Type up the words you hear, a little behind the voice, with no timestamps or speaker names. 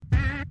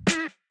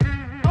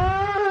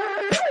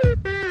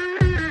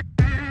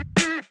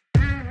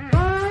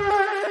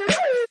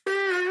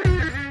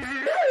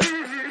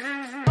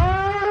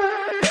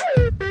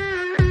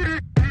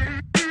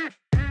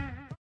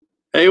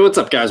Hey, what's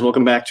up, guys?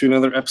 Welcome back to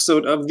another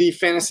episode of the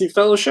Fantasy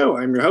Fellow Show.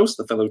 I'm your host,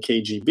 the Fellow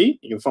KGB.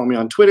 You can follow me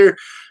on Twitter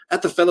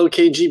at the Fellow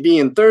KGB,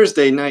 and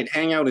Thursday night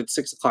hangout at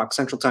 6 o'clock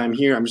Central Time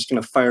here. I'm just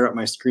going to fire up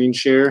my screen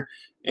share,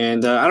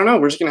 and I don't know,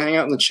 we're just going to hang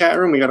out in the chat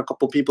room. We got a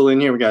couple people in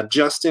here. We got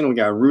Justin, we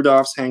got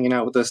Rudolph's hanging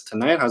out with us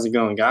tonight. How's it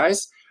going,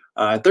 guys?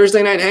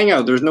 Thursday night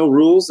hangout, there's no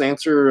rules. I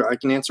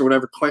can answer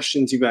whatever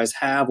questions you guys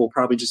have. We'll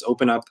probably just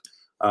open up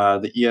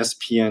the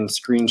ESPN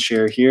screen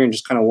share here and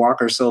just kind of walk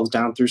ourselves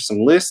down through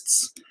some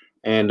lists.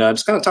 And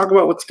just kind of talk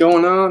about what's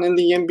going on in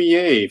the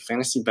NBA.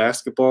 Fantasy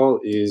basketball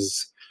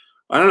is,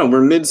 I don't know,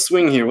 we're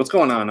mid-swing here. What's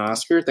going on,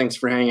 Oscar? Thanks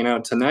for hanging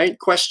out tonight.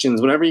 Questions,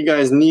 whatever you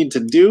guys need to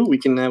do, we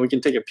can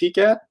take a peek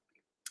at.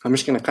 I'm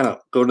just going to kind of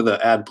go to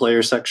the add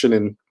player section,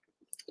 and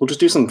we'll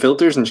just do some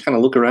filters and just kind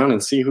of look around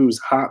and see who's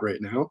hot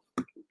right now.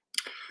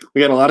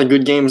 We got a lot of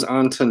good games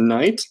on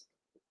tonight.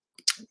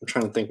 I'm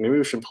trying to think. Maybe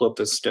we should pull up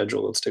this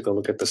schedule. Let's take a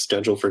look at the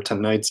schedule for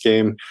tonight's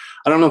game.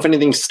 I don't know if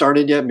anything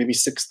started yet. Maybe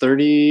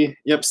 6:30.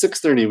 Yep,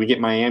 6:30. We get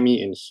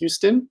Miami and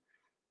Houston.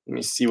 Let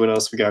me see what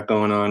else we got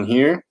going on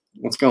here.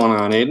 What's going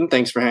on, Aiden?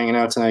 Thanks for hanging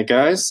out tonight,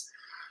 guys.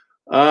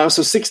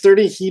 So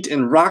 6:30, Heat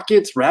and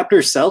Rockets,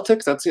 Raptors,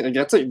 Celtics.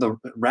 The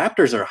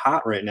Raptors are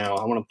hot right now.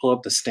 I want to pull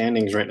up the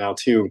standings right now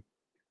too.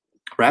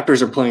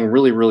 Raptors are playing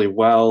really, really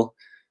well.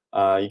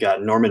 You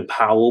got Norman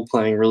Powell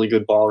playing really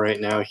good ball right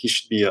now. He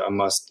should be a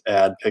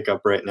must-add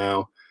pickup right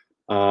now.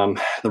 The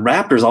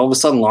Raptors all of a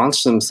sudden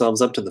launched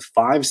themselves up to the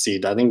 5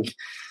 seed. I think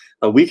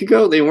a week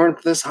ago they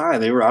weren't this high.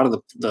 They were out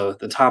of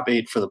the top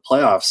 8 for the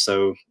playoffs.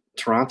 So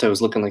Toronto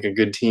is looking like a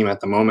good team at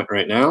the moment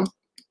right now.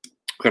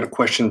 We got a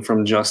question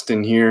from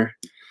Justin here.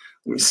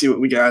 Let me see what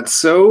we got.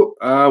 So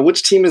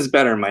which team is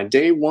better, my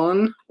day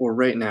one or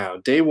right now?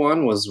 Day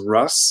one was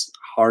Russ,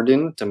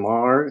 Harden,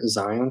 DeMar,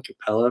 Zion,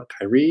 Capella,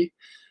 Kyrie.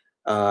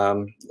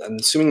 I'm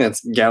assuming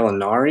that's Gallo,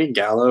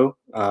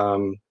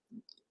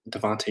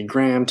 Devontae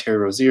Graham, Terry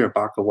Rozier,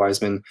 Ibaka,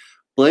 Wiseman,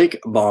 Blake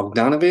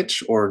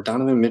Bogdanovich, or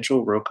Donovan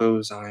Mitchell,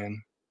 Rocco,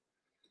 Zion.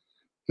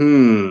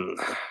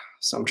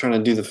 So I'm trying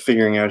to do the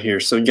figuring out here.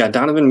 So you got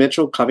Donovan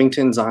Mitchell,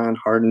 Covington, Zion,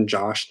 Harden,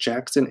 Josh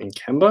Jackson, and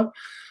Kemba.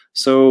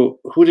 So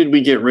who did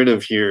we get rid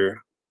of here?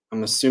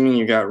 I'm assuming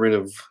you got rid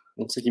of,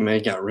 looks like you may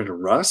have got rid of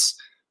Russ.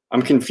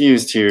 I'm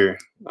confused here.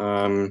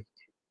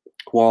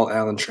 Wall,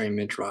 Allen, Trey,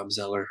 Mitch, Rob,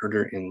 Zeller,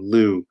 Herder, and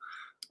Lou.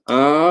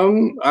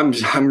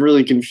 I'm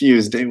really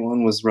confused. Day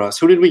one was Russ.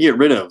 Who did we get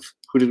rid of?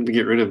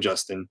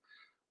 Justin?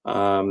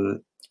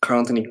 Karl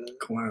Anthony,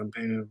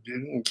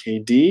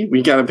 KD.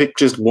 We got to pick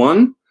just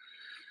one.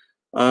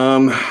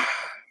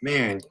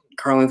 Man,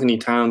 Karl Anthony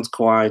Towns,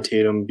 Kawhi,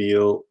 Tatum,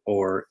 Beal,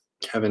 or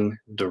Kevin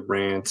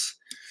Durant.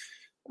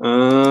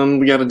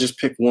 We got to just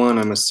pick one.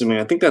 I'm assuming.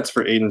 I think that's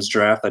for Aiden's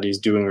draft that he's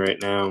doing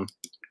right now.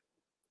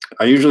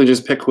 I usually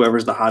just pick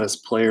whoever's the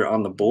hottest player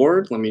on the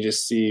board. Let me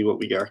just see what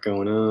we got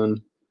going on.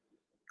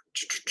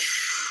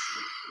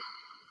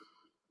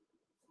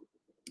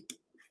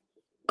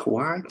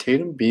 Kawhi,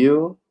 Tatum,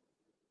 Beal,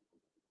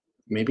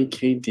 maybe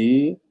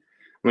KD.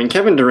 I mean,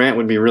 Kevin Durant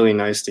would be really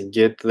nice to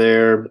get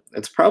there.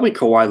 It's probably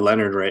Kawhi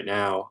Leonard right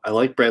now. I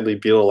like Bradley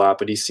Beal a lot,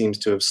 but he seems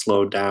to have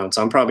slowed down.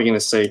 So I'm probably going to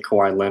say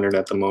Kawhi Leonard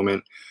at the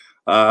moment.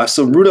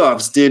 So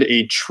Rudolph's did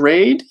a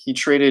trade. He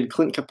traded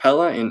Clint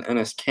Capella and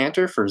Enes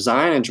Kanter for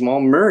Zion and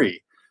Jamal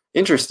Murray.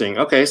 Interesting.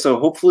 Okay, so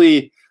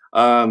hopefully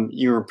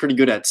you were pretty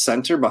good at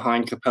center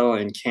behind Capella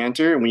and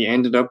Kanter, and we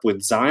ended up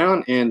with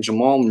Zion and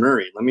Jamal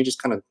Murray. Let me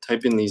just kind of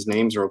type in these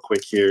names real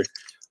quick here.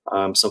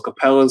 So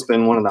Capella's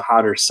been one of the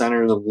hotter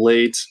centers of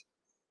late.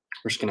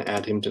 We're just going to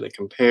add him to the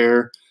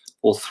compare.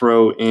 We'll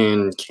throw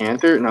in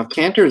Kanter. Now,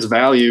 Kanter's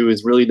value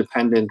is really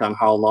dependent on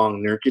how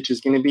long Nurkic is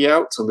going to be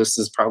out. So this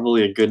is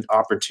probably a good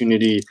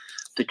opportunity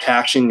to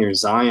cash in your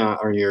Zion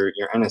or your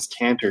Enes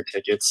Kanter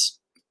tickets.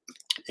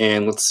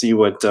 And let's see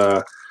what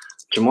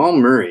Jamal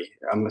Murray.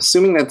 I'm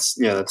assuming that's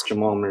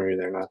Jamal Murray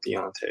there, not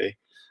Deontay.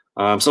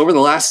 So over the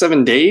last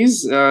 7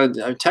 days,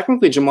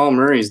 technically Jamal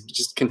Murray's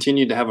just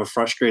continued to have a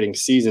frustrating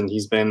season.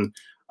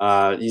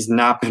 He's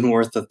not been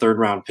worth the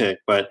third-round pick,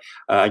 but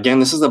again,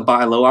 this is a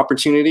buy low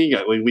opportunity.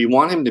 We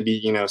want him to be,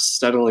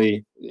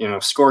 steadily,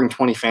 scoring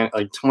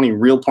 20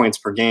 real points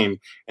per game,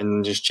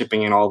 and just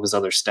chipping in all of his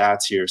other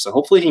stats here. So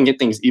hopefully he can get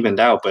things evened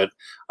out. But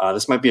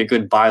this might be a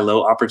good buy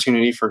low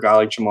opportunity for a guy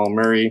like Jamal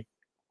Murray.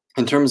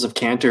 In terms of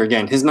Kanter,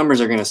 again, his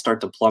numbers are going to start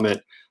to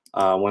plummet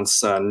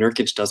once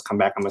Nurkic does come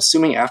back. I'm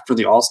assuming after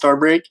the All-Star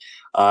break.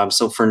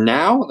 So for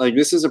now,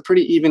 this is a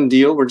pretty even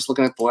deal. We're just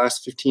looking at the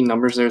last 15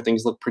 numbers there.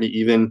 Things look pretty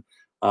even.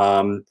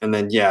 And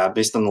then,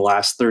 based on the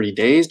last 30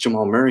 days,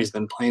 Jamal Murray's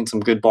been playing some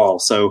good ball.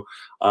 So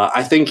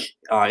I think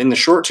in the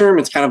short term,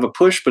 it's kind of a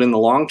push, but in the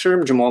long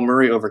term, Jamal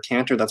Murray over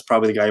Kanter, that's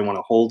probably the guy you want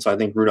to hold. So I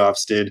think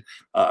Rudolph's did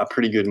a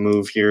pretty good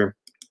move here.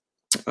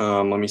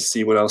 Let me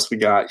see what else we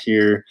got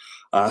here.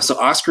 So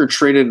Oscar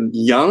traded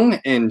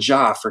Young and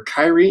Ja for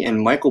Kyrie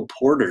and Michael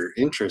Porter.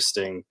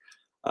 Interesting.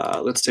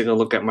 Let's take a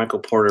look at Michael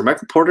Porter.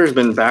 Michael Porter's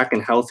been back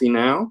and healthy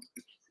now.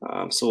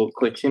 So we'll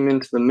click him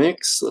into the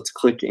mix. Let's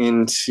click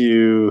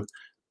into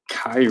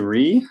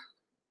Kyrie.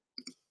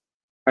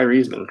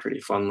 Kyrie's been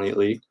pretty fun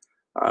lately.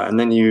 And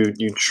then you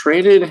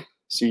traded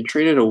So you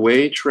traded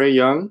away Trae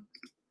Young,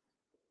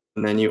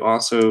 and then you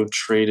also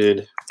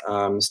traded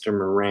Mr.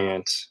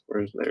 Morant.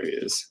 There he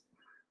is.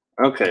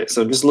 Okay,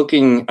 so just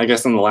looking, I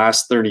guess, in the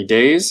last 30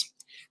 days,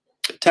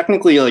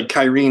 technically, like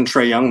Kyrie and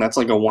Trae Young, that's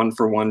like a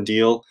 1-for-1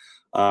 deal.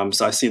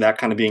 So I see that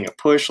kind of being a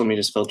push. Let me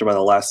just filter by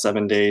the last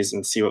 7 days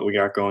and see what we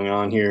got going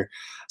on here.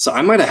 So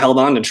I might have held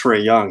on to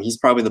Trae Young. He's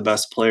probably the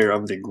best player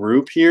of the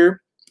group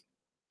here.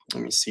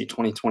 Let me see,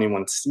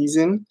 2021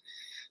 season.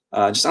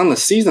 Just on the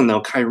season,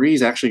 though,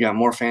 Kyrie's actually got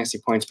more fantasy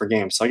points per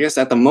game. So I guess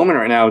at the moment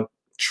right now,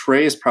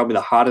 Trae is probably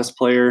the hottest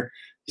player.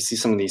 You see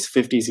some of these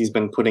 50s he's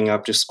been putting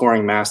up, just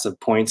scoring massive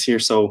points here.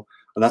 So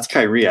well, that's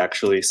Kyrie,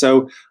 actually.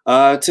 So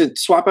to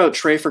swap out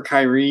Trae for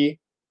Kyrie,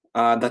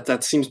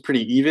 that seems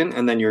pretty even.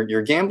 And then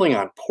you're gambling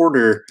on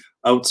Porter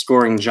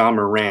outscoring Ja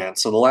Morant.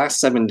 So the last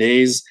 7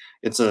 days,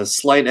 it's a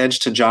slight edge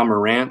to Ja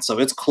Morant. So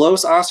it's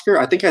close, Oscar.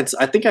 I think I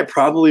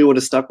probably would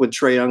have stuck with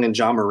Trae Young and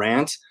Ja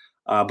Morant.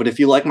 But if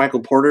you like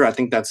Michael Porter, I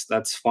think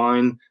that's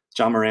fine.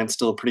 Ja Morant's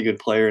still a pretty good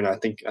player, and I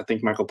think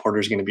Michael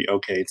Porter's going to be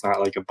okay. It's not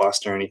like a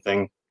bust or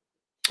anything.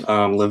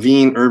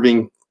 Levine,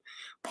 Irving,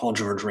 Paul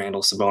George,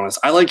 Randall, Sabonis.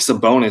 I like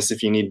Sabonis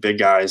if you need big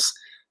guys.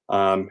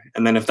 And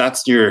then if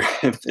that's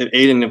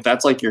if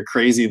that's like your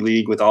crazy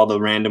league with all the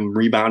random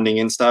rebounding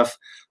and stuff,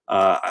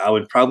 I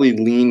would probably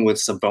lean with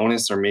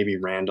Sabonis or maybe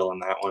Randall in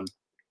that one.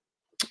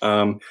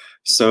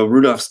 So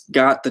Rudolph's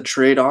got the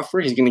trade offer.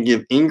 He's going to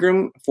give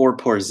Ingram for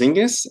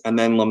Porzingis and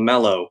then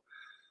LaMelo.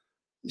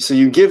 So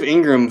you give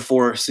Ingram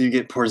so you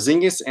get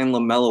Porzingis and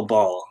LaMelo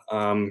Ball.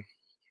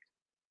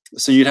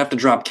 So you'd have to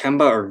drop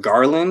Kemba or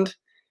Garland.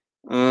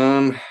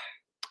 I'm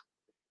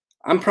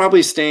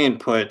probably staying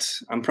put.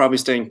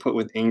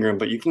 With Ingram,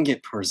 but you can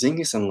get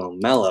Porzingis and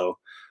LaMelo.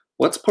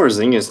 What's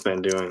Porzingis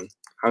been doing?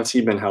 How's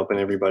he been helping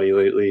everybody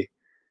lately?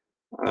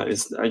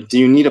 Do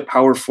you need a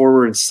power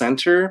forward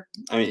center?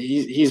 I mean,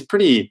 he's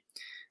pretty.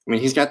 I mean,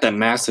 he's got that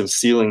massive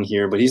ceiling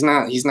here, but he's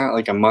not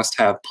like a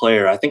must-have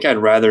player. I think I'd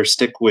rather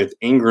stick with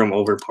Ingram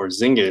over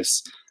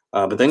Porzingis.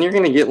 But then you're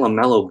going to get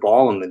LaMelo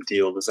Ball in the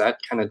deal. Does that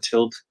kind of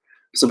tilt?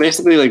 So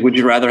basically, like, would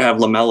you rather have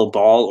LaMelo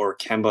Ball or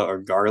Kemba or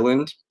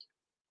Garland?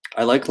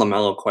 I like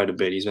LaMelo quite a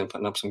bit. He's been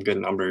putting up some good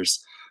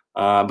numbers.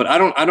 But I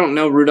don't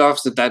know,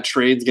 Rudolph's, that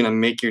trade's going to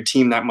make your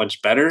team that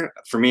much better.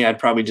 For me, I'd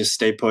probably just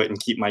stay put and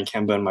keep my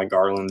Kemba and my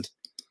Garland.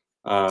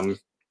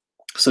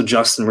 So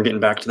Justin, we're getting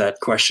back to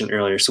that question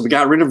earlier. So we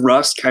got rid of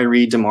Russ,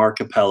 Kyrie, DeMar,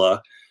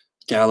 Capella,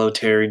 Gallo,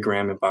 Terry,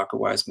 Graham, Ibaka,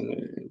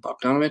 Wiseman, and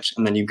Bogdanovich.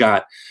 And then you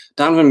got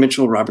Donovan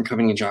Mitchell, Robert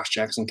Covington, Josh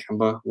Jackson,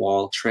 Kemba,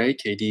 Wall, Trey,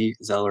 KD,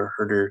 Zeller,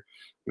 Herder,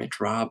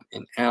 Mitch, Rob,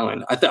 and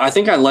Allen. I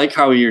think I like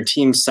how your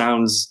team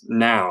sounds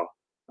now.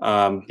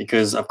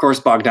 Because of course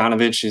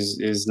Bogdanovich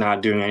is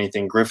not doing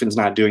anything. Griffin's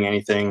not doing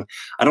anything.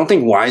 I don't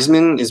think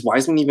Wiseman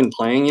even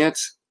playing yet.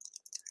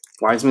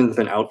 Wiseman's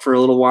been out for a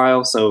little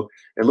while, so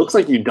it looks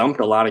like you dumped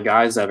a lot of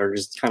guys that are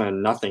just kind of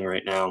nothing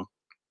right now.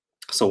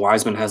 So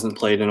Wiseman hasn't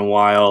played in a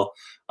while.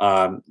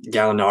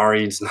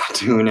 Gallinari's not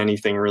doing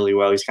anything really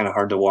well. He's kind of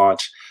hard to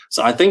watch.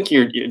 So I think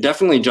you're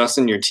definitely,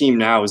 Justin, your team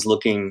now is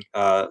looking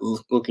a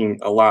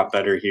lot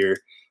better here.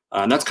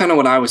 And that's kind of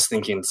what I was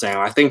thinking,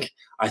 Sam. I think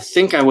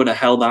I would have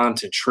held on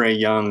to Trae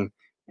Young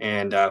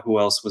and who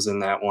else was in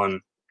that one?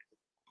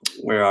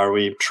 Where are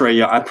we? Trae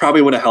Young. I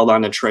probably would have held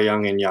on to Trae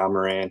Young and Ja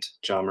Morant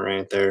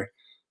there.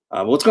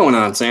 What's going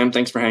on, Sam?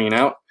 Thanks for hanging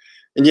out.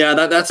 And yeah,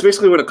 that's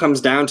basically what it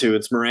comes down to.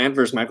 It's Morant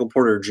versus Michael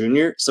Porter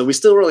Jr. So we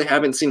still really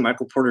haven't seen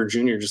Michael Porter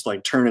Jr. just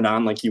like turn it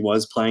on like he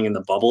was playing in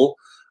the bubble.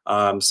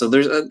 So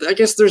there's, I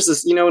guess there's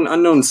this, an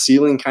unknown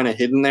ceiling kind of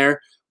hidden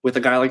there with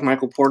a guy like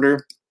Michael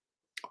Porter.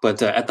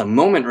 But at the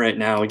moment right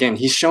now, again,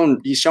 he's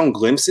shown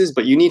glimpses,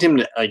 but you need him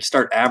to like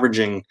start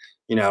averaging,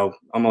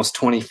 almost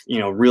 20,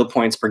 real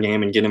points per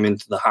game and get him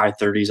into the high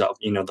 30s,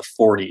 the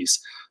 40s.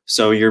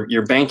 So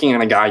you're banking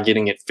on a guy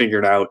getting it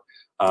figured out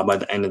by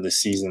the end of the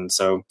season.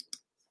 So,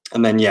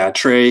 and then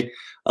Trae,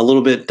 a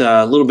little bit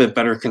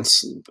better,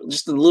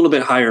 just a little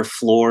bit higher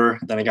floor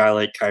than a guy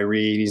like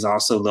Kyrie. He's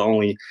also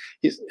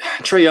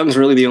Trae Young's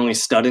really the only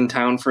stud in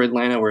town for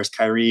Atlanta, whereas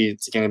Kyrie,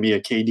 it's going to be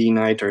a KD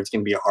night or it's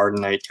going to be a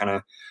Harden night, kind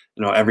of.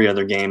 Every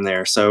other game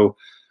there. So,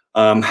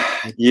 and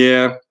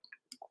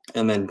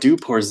then do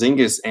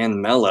Porzingis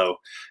and Melo.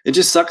 It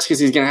just sucks because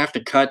he's gonna have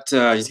to cut.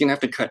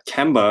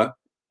 Kemba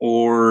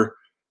or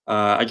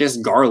I guess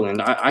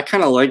Garland. I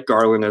kind of like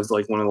Garland as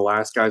like one of the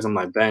last guys on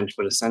my bench,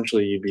 but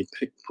essentially you'd be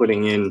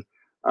putting in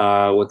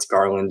what's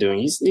Garland doing?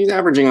 He's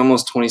averaging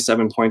almost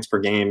 27 points per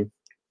game,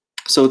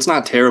 so it's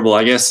not terrible,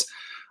 I guess.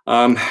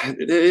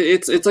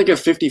 It's like a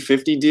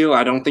 50-50 deal.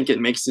 I don't think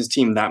it makes his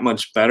team that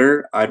much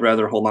better. I'd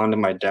rather hold on to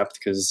my depth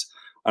because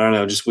I don't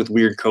know, just with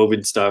weird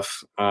COVID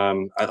stuff,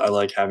 I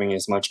like having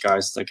as much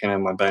guys as I can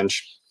on my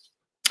bench.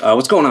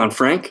 What's going on,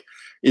 Frank?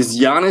 Is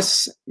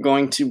Giannis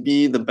going to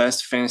be the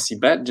best fantasy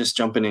bet? Just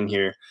jumping in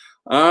here.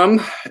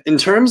 In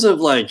terms of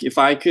like, if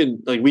I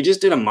could, like, we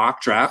just did a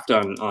mock draft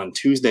on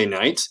Tuesday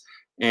night,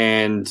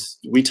 and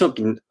we took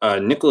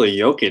Nikola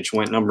Jokic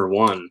went number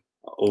 1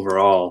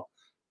 overall.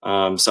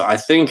 So I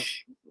think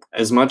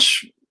as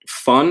much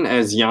fun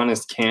as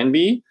Giannis can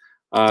be,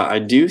 I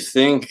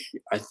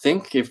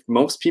think if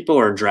most people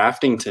are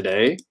drafting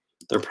today,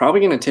 they're probably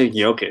going to take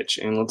Jokic.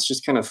 And let's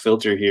just kind of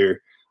filter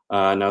here.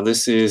 Now,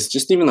 this is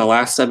just even the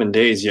last 7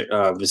 days.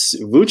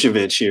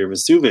 Vucevic here,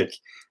 Vucevic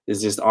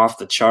is just off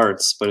the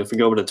charts. But if we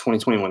go over to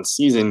 2021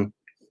 season,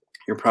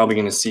 you're probably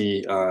going to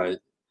see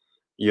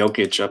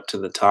Jokic up to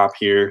the top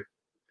here.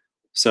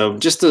 So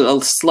just a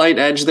slight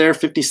edge there,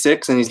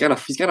 56, and he's got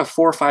a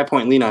 4 or 5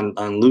 point lead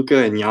on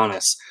Luka and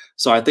Giannis.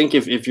 So I think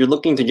if you're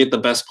looking to get the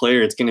best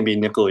player, it's going to be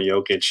Nikola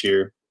Jokic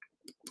here.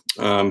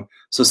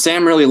 So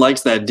Sam really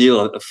likes that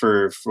deal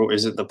for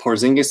is it the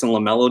Porzingis and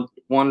LaMelo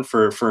one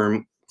for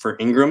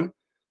Ingram?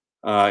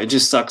 It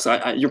just sucks.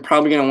 You're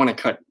probably going to want to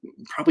cut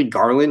probably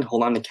Garland.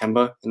 Hold on to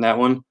Kemba in that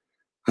one.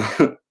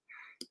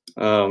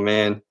 Oh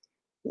man,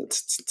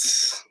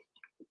 let's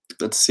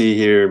see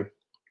here.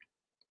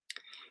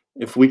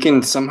 If we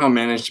can somehow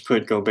manage to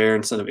put Gobert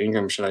instead of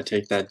Ingram, should I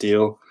take that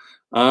deal?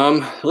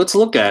 Let's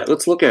look at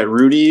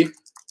Rudy.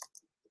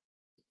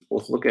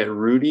 We'll look at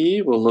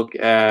Rudy. We'll look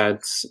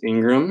at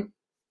Ingram.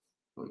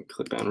 Let me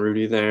click on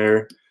Rudy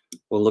there.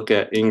 We'll look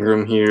at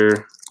Ingram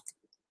here.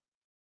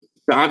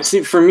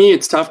 Obviously, for me,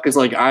 it's tough because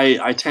like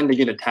I tend to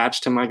get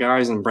attached to my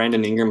guys, and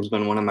Brandon Ingram's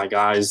been one of my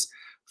guys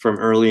from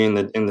early in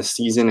the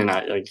season, and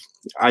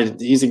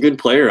he's a good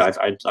player.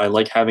 I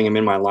like having him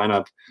in my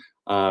lineup.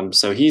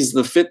 So he's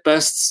the fifth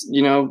best,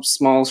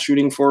 small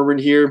shooting forward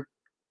here,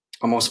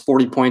 almost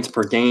 40 points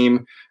per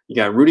game. You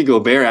got Rudy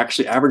Gobert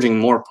actually averaging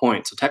more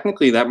points. So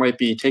technically that might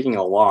be taking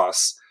a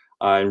loss.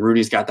 And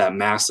Rudy's got that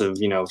massive,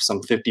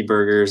 some 50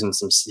 burgers and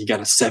he got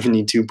a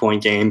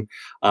 72-point game.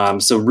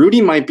 So Rudy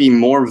might be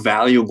more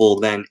valuable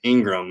than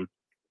Ingram.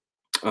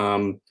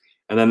 And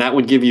then that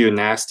would give you a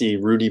nasty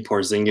Rudy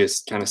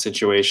Porzingis kind of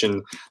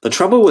situation. The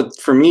trouble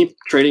for me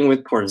trading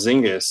with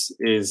Porzingis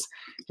is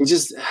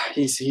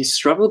he's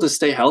struggled to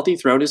stay healthy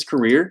throughout his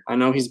career. I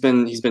know he's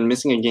been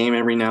missing a game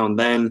every now and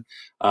then,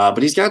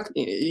 but he's got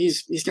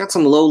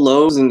some low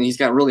lows and he's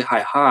got really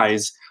high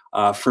highs.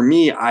 For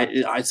me,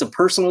 it's a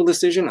personal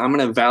decision. I'm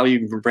going to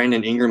value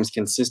Brandon Ingram's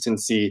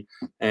consistency,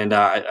 and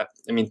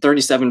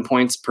 37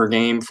 points per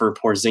game for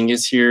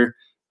Porzingis here.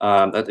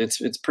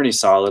 It's pretty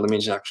solid. Let me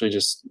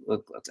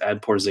let's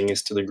add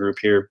Porzingis to the group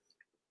here.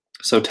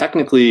 So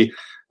technically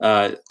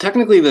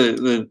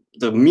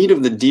the meat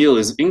of the deal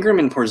is Ingram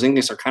and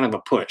Porzingis are kind of a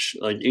push.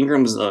 Like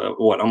Ingram's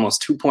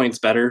almost 2 points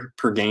better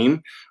per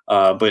game.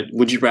 But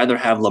would you rather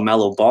have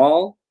LaMelo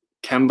Ball,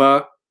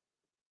 Kemba,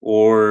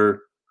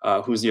 or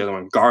who's the other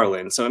one?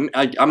 Garland. So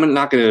I'm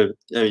not going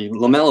to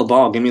LaMelo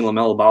Ball. Give me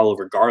LaMelo Ball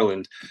over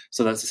Garland.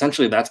 So that's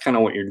kind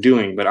of what you're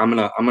doing. But I'm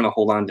gonna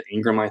hold on to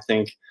Ingram. I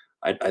think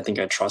I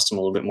trust him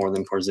a little bit more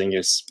than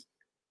Porzingis.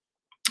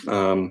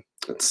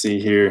 Let's see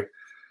here.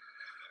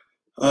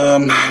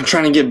 I'm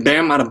trying to get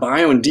Bam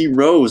Adebayo and D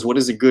Rose. What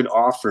is a good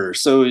offer?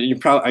 So are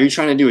you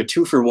trying to do a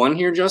 2-for-1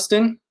 here,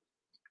 Justin?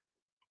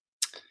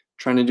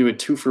 Trying to do a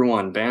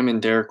 2-for-1. Bam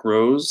and Derrick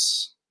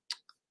Rose.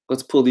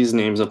 Let's pull these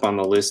names up on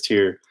the list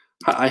here.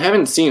 I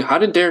haven't seen, how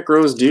did Derrick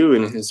Rose do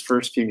in his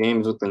first few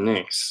games with the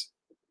Knicks?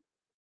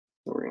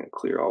 We're going to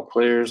clear all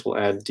players. We'll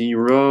add D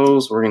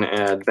Rose. We're going to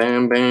add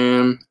Bam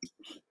Bam.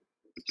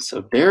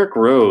 So Derrick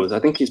Rose, I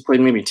think he's played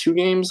maybe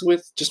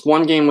just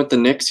one game with the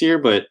Knicks here,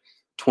 but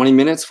 20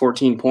 minutes,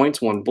 14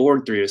 points, 1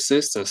 board, 3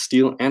 assists, a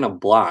steal, and a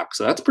block.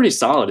 So that's pretty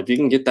solid. If you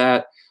can get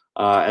that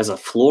as a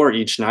floor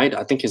each night,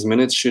 I think his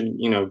minutes should,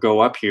 go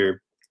up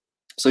here.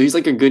 So he's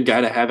like a good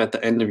guy to have at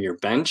the end of your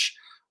bench.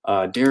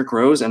 Derrick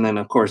Rose, and then,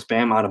 of course,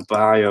 Bam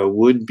Adebayo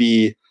would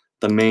be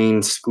the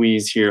main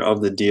squeeze here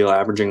of the deal,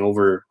 averaging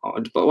over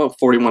about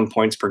 41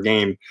 points per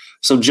game.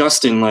 So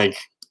Justin,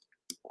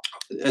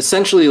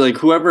 essentially,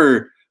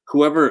 whoever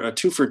a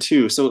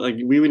 2-for-2. So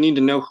we would need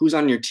to know who's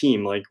on your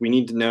team. We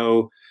need to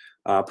know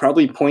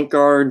probably point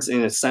guards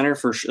and a center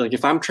for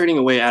if I'm trading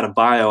away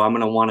Adebayo, I'm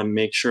going to want to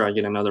make sure I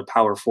get another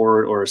power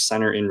forward or a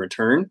center in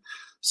return.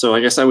 So I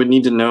guess I would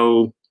need to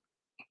know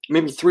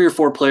maybe 3 or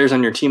 4 players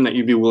on your team that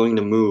you'd be willing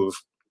to move,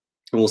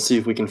 and we'll see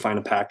if we can find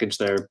a package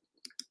there.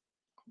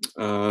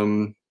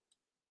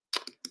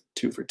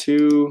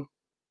 2-for-2.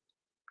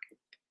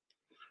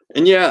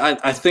 And yeah,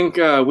 I think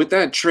with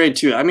that trade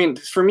too,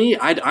 for me,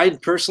 I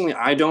personally,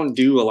 I don't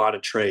do a lot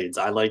of trades.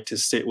 I like to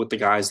sit with the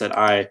guys that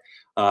I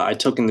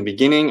took in the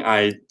beginning.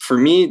 For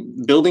me,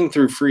 building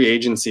through free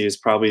agency is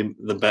probably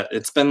the best.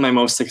 It's been my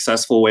most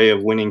successful way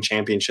of winning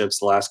championships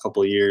the last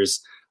couple of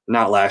years.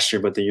 Not last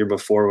year, but the year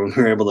before when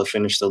we were able to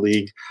finish the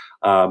league.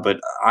 But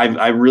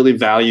I really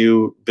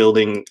value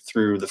building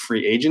through the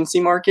free agency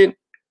market.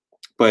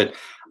 But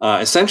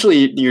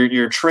essentially,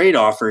 your trade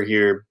offer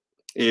here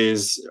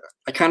is,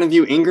 I kind of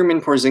view Ingram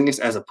and Porzingis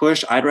as a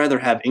push. I'd rather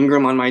have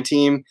Ingram on my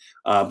team,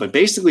 but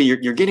basically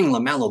you're getting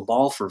LaMelo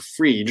Ball for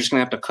free. You're just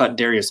gonna have to cut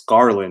Darius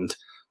Garland.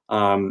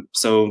 And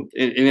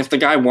if the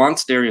guy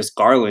wants Darius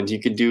Garland,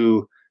 you could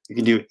do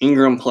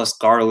Ingram plus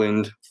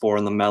Garland for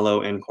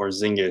LaMelo and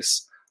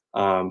Porzingis.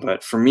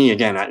 But for me,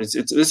 again,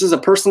 this is a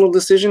personal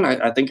decision.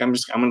 I think I'm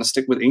gonna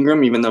stick with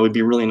Ingram, even though it'd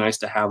be really nice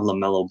to have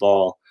LaMelo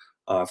Ball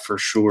for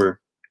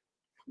sure.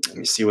 Let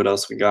me see what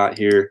else we got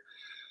here.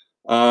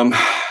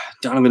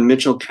 Donovan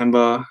Mitchell,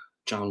 Kemba,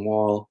 John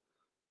Wall,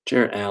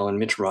 Jarrett Allen,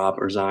 Mitch Rob,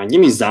 or Zion.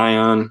 Give me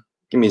Zion.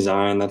 Give me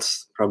Zion.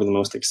 That's probably the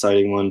most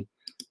exciting one.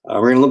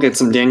 We're gonna look at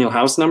some Daniel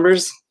House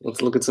numbers.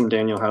 Let's look at some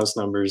Daniel House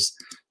numbers.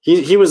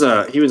 He was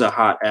a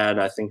hot ad,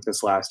 I think,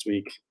 this last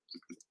week.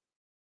 Let's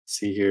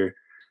see here.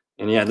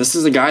 And yeah, this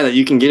is a guy that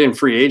you can get in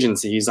free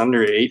agency. He's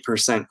under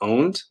 8%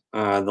 owned.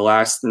 The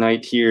last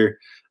night here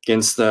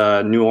against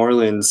New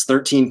Orleans,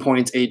 13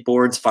 points, 8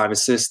 boards, 5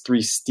 assists,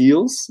 3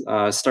 steals.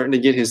 Starting to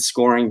get his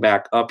scoring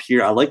back up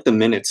here. I like the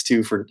minutes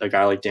too for a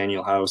guy like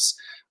Daniel House.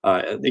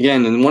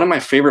 Again, and one of my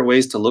favorite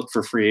ways to look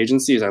for free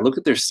agency is I look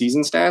at their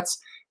season stats,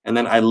 and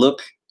then I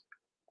look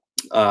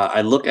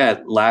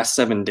at last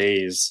 7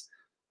 days.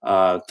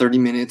 30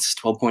 minutes,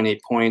 12.8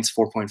 points,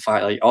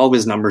 4.5. Like all of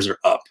his numbers are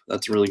up.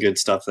 That's really good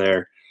stuff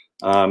there.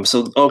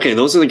 Okay,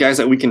 those are the guys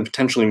that we can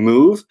potentially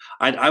move.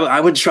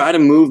 I would try to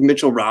move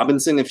Mitchell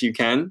Robinson if you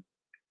can.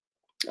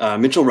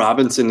 Mitchell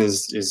Robinson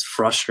is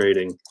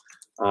frustrating,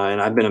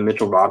 and I've been a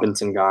Mitchell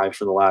Robinson guy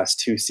for the last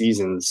 2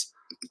 seasons.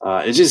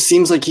 It just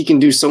seems like he can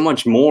do so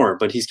much more,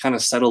 but he's kind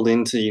of settled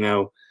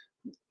into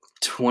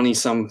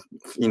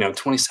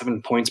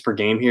 27 points per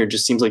game here. It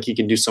just seems like he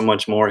can do so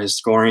much more. His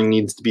scoring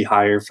needs to be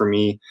higher for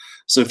me.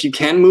 So if you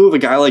can move a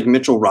guy like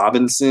Mitchell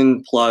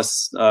Robinson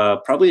plus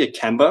probably a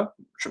Kemba,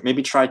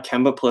 maybe try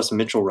Kemba plus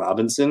Mitchell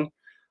Robinson,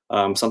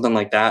 something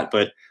like that.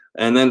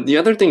 And then the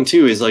other thing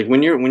too is like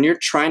when you're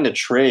trying to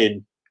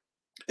trade,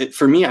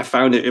 for me, I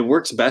found it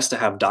works best to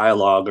have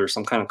dialogue or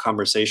some kind of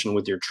conversation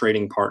with your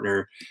trading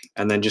partner,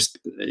 and then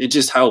it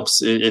just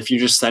helps. If you're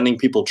just sending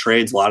people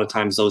trades, a lot of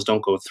times those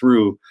don't go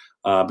through.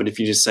 But if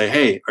you just say,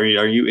 "Hey,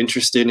 are you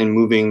interested in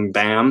moving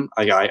Bam?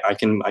 I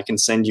can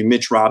send you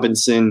Mitch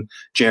Robinson,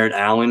 Jarrett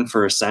Allen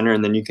for a center,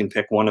 and then you can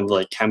pick one of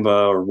like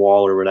Kemba or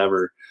Wall or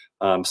whatever."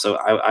 So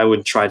I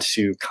would try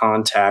to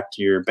contact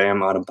your Bam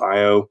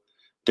Adebayo,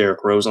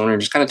 Derrick Rose owner, and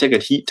just kind of take a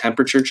heat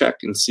temperature check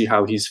and see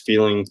how he's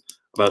feeling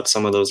about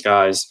some of those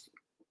guys.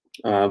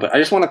 But I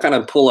just want to kind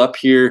of pull up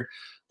here.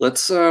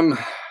 Let's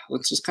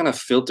just kind of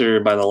filter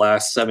by the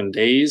last 7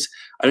 days.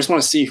 I just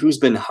want to see who's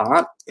been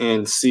hot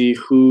and see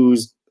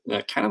who's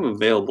kind of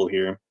available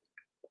here.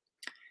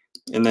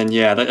 And then,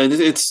 yeah,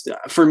 it's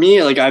for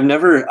me, like I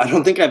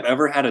don't think I've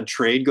ever had a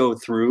trade go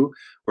through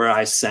where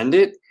I send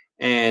it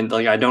and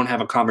like I don't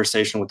have a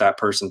conversation with that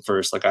person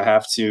first. Like I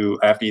have to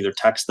either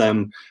text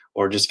them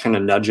or just kind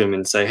of nudge them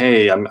and say,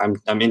 "Hey,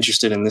 I'm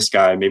interested in this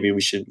guy. Maybe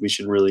we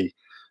should really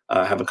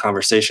have a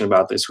conversation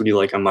about this. Who do you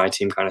like on my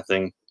team?" kind of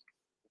thing.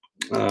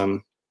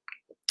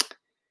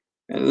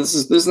 And this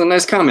is a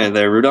nice comment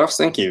there, Rudolph.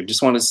 Thank you.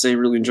 Just wanted to say,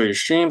 really enjoy your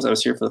streams. I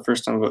was here for the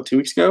first time about 2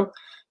 weeks ago.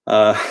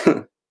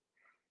 Oh,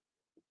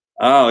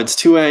 it's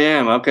 2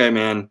 a.m. Okay,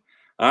 man.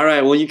 All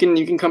right. Well, you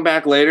can come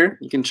back later.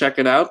 You can check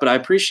it out. But I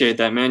appreciate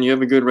that, man. You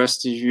have a good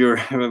rest of your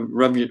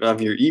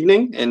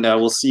evening, and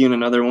we'll see you in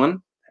another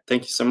one.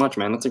 Thank you so much,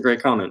 man. That's a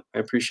great comment. I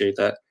appreciate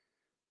that.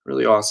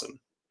 Really awesome.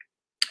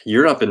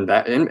 Europe and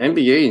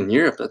NBA in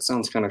Europe. That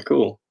sounds kind of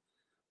cool.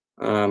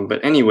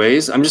 But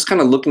anyways, I'm just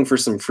kind of looking for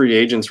some free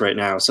agents right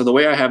now. So the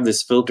way I have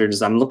this filtered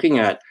is I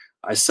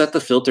set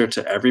the filter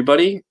to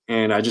everybody,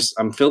 and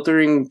I'm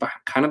filtering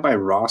kind of by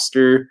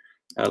roster.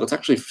 Let's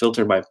actually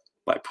filter by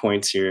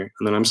points here,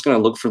 and then I'm just going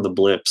to look for the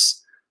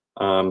blips.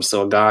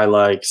 So a guy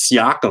like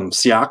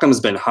Siakam's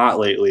been hot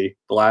lately.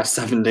 The last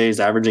 7 days,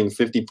 averaging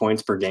 50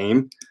 points per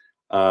game.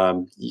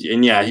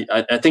 And yeah,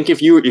 I think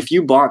if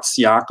you bought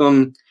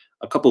Siakam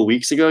a couple of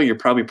weeks ago, you're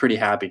probably pretty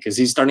happy because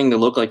he's starting to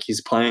look like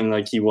he's playing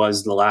like he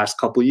was the last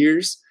couple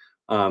years.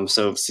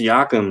 So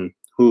Siakam,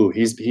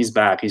 he's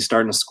back. He's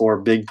starting to score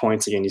big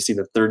points again. You see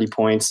the 30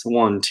 points,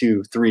 1,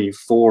 2, 3,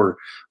 4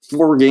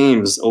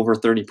 games over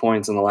 30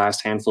 points in the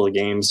last handful of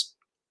games.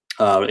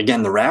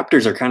 Again, the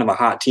Raptors are kind of a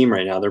hot team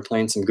right now. They're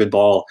playing some good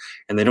ball,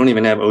 and they don't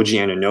even have OG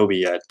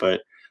Anunoby yet.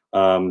 But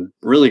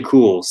really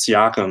cool.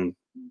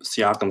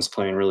 Siakam's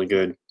playing really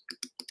good.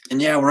 And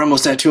yeah, we're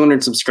almost at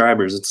 200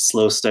 subscribers. It's a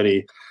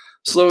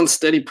slow and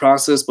steady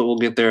process, but we'll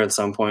get there at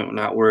some point. We're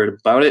not worried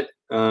about it.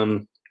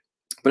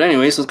 But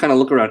anyways, let's kind of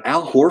look around.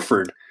 Al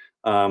Horford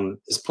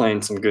is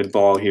playing some good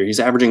ball here. He's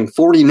averaging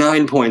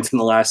 49 points in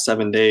the last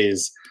 7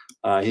 days.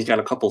 He's got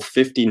a couple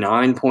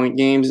 59-point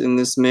games in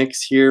this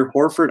mix here.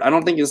 Horford, I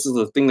don't think this is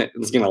the thing that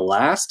is going to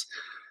last,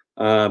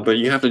 but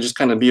you have to just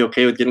kind of be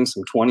okay with getting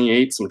some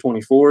 28s, some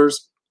 24s.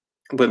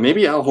 But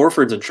maybe Al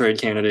Horford's a trade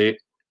candidate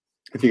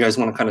if you guys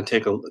want to kind of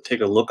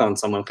take a look on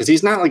someone, because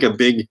he's not like a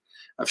big.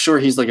 I'm sure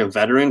he's like a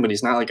veteran, but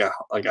he's not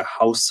like a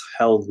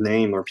household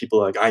name or people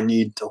like, I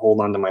need to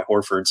hold on to my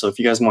Horford. So if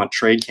you guys want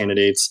trade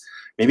candidates,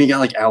 maybe a guy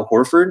like Al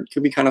Horford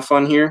could be kind of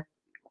fun here.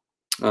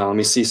 Let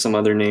me see some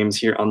other names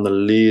here on the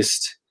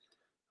list.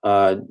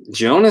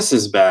 Jonas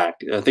is back.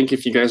 I think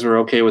if you guys were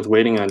okay with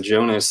waiting on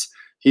Jonas,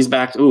 he's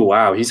back. Oh,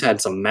 wow. He's had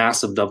some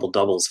massive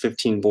double-doubles,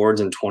 15 boards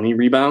and 20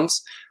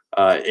 rebounds.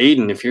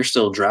 Aiden, if you're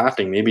still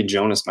drafting, maybe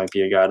Jonas might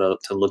be a guy to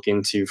look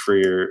into for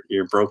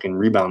your broken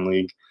rebound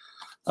league.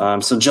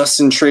 So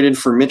Justin traded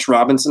for Mitch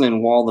Robinson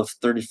and Wall the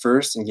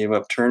 31st and gave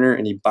up Turner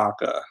and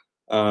Ibaka.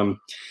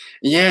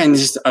 Yeah, and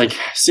just like,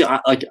 see,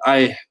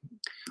 I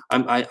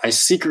I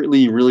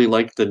secretly really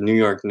like the New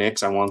York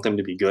Knicks. I want them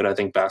to be good. I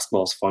think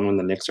basketball is fun when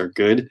the Knicks are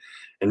good.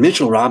 And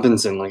Mitchell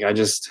Robinson, like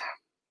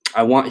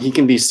I want he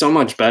can be so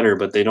much better,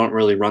 but they don't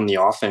really run the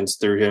offense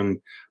through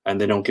him, and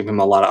they don't give him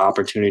a lot of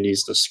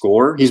opportunities to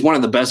score. He's one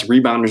of the best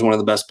rebounders, one of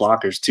the best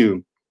blockers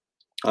too.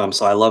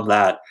 So I love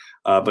that.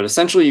 But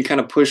essentially, you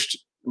kind of pushed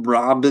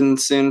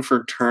Robinson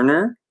for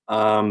Turner.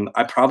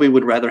 I probably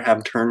would rather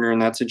have Turner in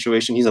that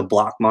situation. He's a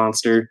block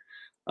monster.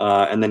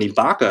 And then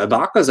Ibaka.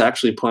 Ibaka is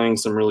actually playing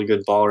some really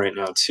good ball right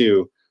now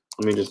too.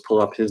 Let me just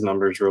pull up his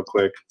numbers real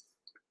quick.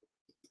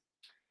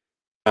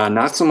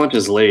 Not so much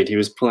as late. He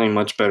was playing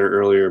much better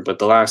earlier,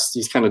 but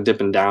he's kind of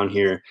dipping down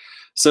here.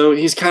 So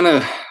he's kind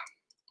of.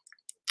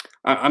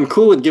 I'm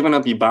cool with giving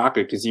up Ibaka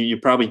because you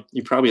probably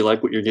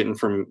like what you're getting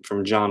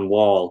from John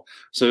Wall.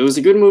 So it was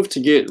a good move to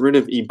get rid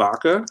of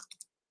Ibaka.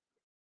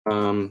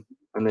 And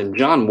then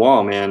John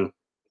Wall, man,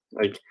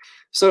 like,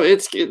 so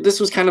this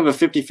was kind of a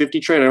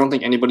 50-50 trade. I don't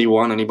think anybody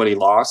won, anybody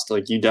lost.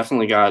 Like, you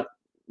definitely got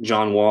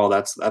John Wall.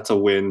 That's a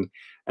win.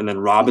 And then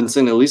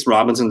Robinson, at least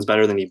Robinson's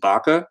better than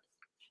Ibaka.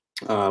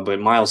 But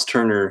Miles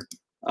Turner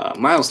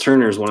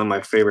is one of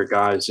my favorite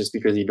guys just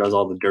because he does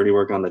all the dirty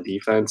work on the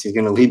defense. He's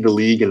going to lead the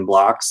league in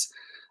blocks.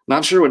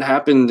 Not sure what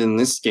happened in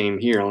this game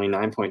here, only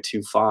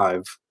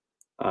 9.25.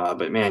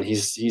 But man,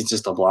 he's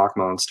just a block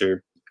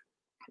monster.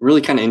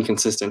 Really kind of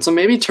inconsistent. So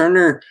maybe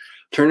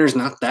Turner's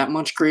not that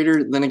much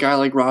greater than a guy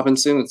like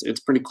Robinson. It's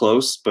pretty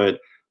close, but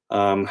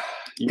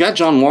you got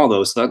John Wall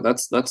though, so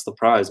that's the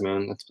prize,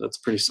 man. That's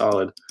pretty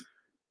solid.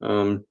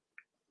 Let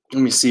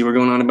me see. We're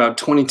going on about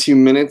 22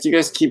 minutes. You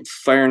guys keep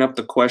firing up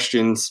the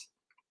questions.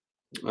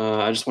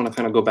 I just want to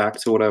kind of go back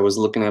to what I was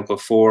looking at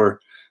before.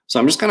 So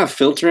I'm just kind of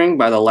filtering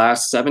by the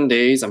last 7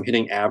 days. I'm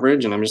hitting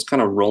average, and I'm just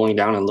kind of rolling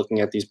down and looking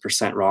at these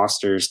percent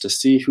rosters to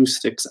see who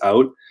sticks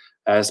out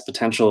as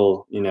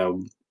potential,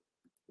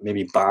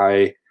 maybe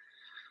buy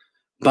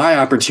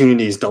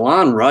opportunities.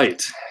 DeLon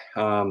Wright,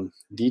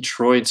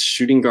 Detroit's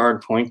shooting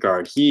guard, point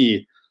guard.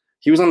 He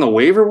was on the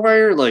waiver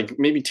wire like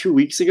maybe 2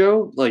 weeks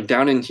ago, like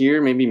down in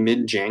here, maybe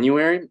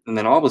mid-January, and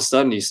then all of a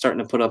sudden he's starting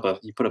to put up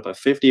a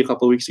 50 a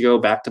couple of weeks ago,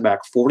 back-to-back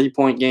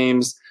 40-point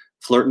games,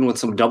 flirting with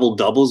some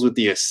double-doubles with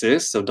the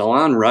assists. So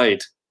DeLon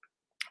Wright,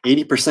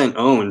 80%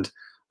 owned.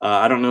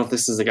 I don't know if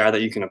this is a guy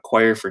that you can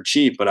acquire for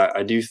cheap, but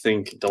I do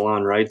think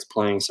DeLon Wright's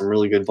playing some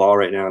really good ball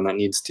right now, and that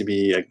needs to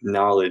be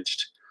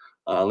acknowledged.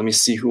 Let me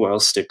see who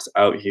else sticks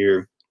out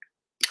here.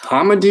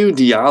 Hamidou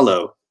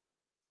Diallo.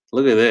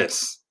 Look at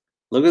this.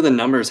 Look at the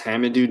numbers,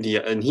 Hamidou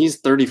Diallo, and he's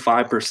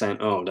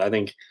 35% owned. I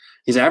think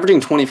he's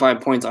averaging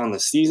 25 points on the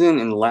season.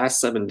 In the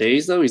last 7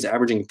 days, though, he's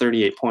averaging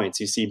 38 points.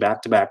 You see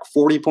back-to-back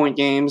 40-point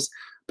games,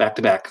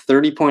 back-to-back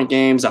 30-point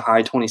games, a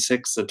high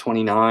 26, a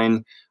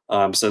 29.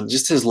 So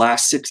just his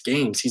last 6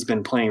 games, he's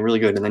been playing really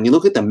good. And then you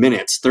look at the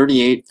minutes,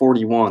 38,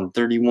 41,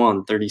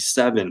 31,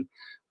 37.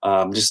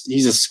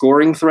 He's a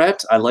scoring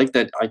threat. I like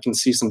that. I can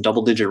see some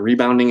double-digit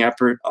rebounding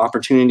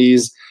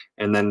opportunities,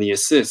 and then the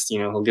assists.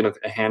 He'll get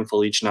a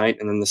handful each night,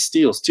 and then the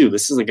steals too.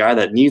 This is a guy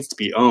that needs to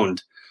be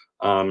owned.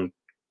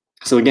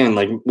 So again,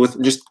 like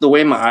with just the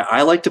way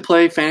I like to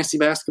play fantasy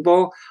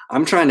basketball,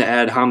 I'm trying to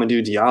add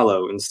Hamidou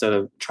Diallo instead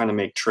of trying to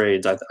make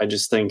trades. I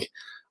just think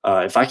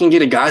if I can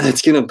get a guy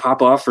that's going to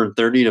pop off for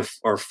 30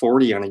 or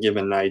 40 on a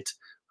given night,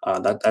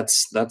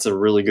 that's a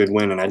really good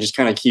win. And I just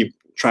kind of keep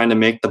trying to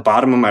make the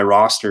bottom of my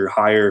roster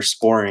higher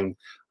scoring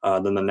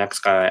than the next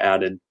guy I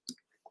added.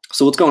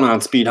 So what's going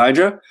on, Speed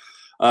Hydra?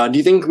 Do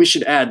you think we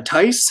should add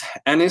Tice,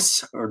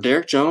 Ennis, or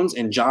Derek Jones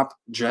and drop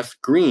Jeff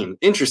Green?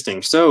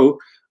 Interesting. So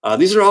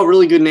these are all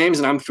really good names,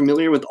 and I'm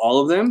familiar with all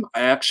of them.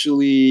 I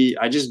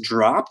just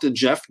dropped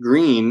Jeff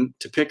Green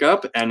to pick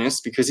up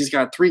Ennis because he's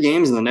got 3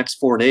 games in the next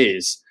 4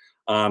 days.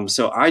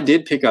 So I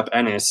did pick up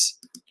Ennis.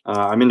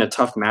 I'm in a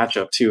tough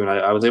matchup too, and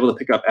I was able to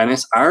pick up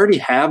Ennis. I already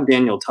have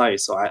Daniel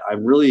Tice, so I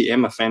really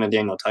am a fan of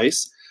Daniel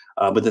Tice.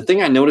 But the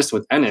thing I noticed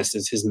with Ennis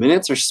is his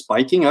minutes are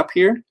spiking up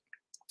here.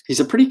 He's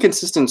a pretty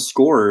consistent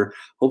scorer.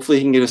 Hopefully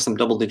he can get us some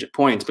double-digit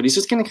points, but he's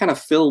just going to kind of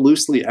fill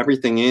loosely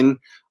everything in.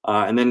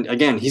 And then,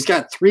 again, he's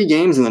got 3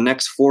 games in the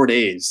next 4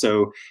 days.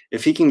 So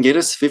if he can get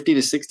us 50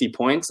 to 60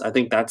 points, I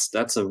think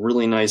that's a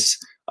really nice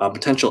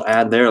potential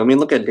add there. Let me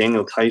look at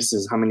Daniel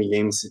Tice's. How many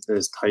games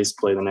does Tice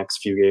play the next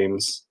few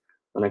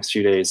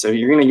days? So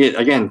you're going to get,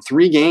 again,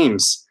 3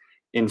 games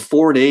in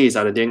 4 days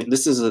out of Daniel.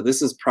 This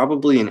is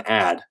probably an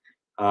add.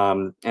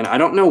 And I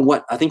don't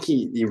know I think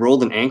he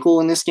rolled an ankle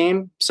in this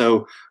game.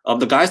 So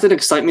of the guys that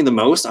excite me the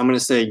most, I'm going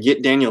to say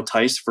get Daniel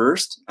Tice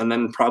first, and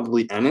then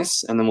probably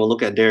Ennis, and then we'll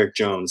look at Derek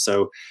Jones.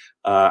 So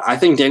I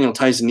think Daniel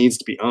Tice needs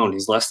to be owned.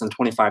 He's less than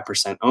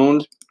 25%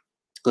 owned.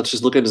 Let's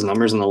just look at his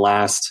numbers in the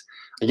last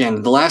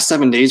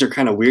 7 days are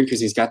kind of weird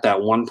because he's got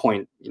that 1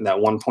 point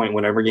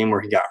whatever game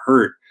where he got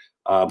hurt.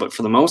 But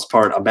for the most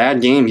part, a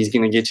bad game, he's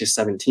going to get you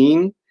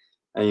 17.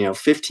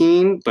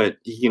 15, but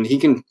he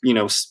can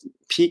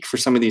peak for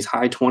some of these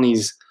high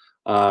 20s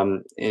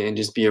and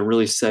just be a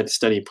really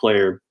steady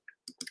player.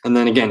 And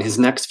then again, his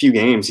next few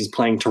games, he's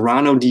playing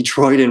Toronto,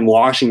 Detroit, and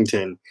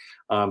Washington.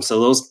 So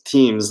those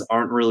teams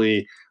aren't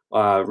really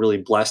really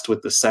blessed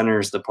with the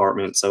centers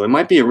department. So it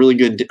might be a really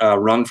good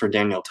run for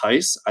Daniel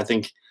Tice. I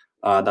think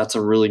that's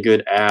a really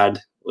good add.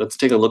 Let's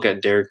take a look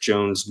at Derek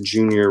Jones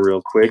Jr.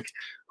 real quick,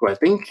 who I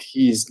think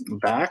he's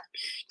back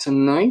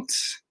tonight.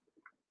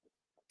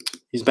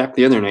 He's back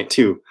the other night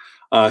too.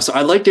 So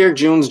I like Derek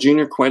Jones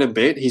Jr. quite a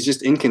bit. He's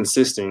just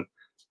inconsistent.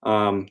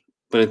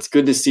 But it's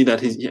good to see that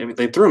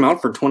they threw him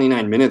out for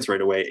 29 minutes right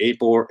away,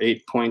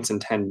 8 points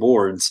and 10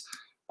 boards.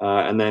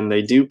 And then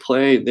they do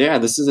play. Yeah,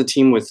 this is a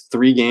team with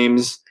 3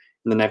 games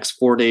in the next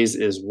 4 days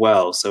as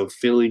well. So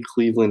Philly,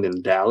 Cleveland,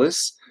 and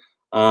Dallas.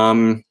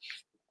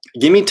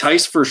 Give me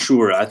Tice for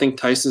sure. I think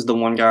Tice is the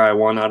one guy I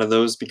want out of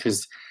those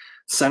because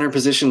center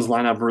positions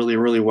line up really,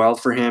 really well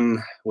for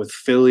him with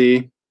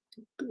Philly.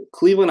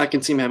 Cleveland, I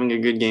can see him having a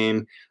good game.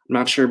 I'm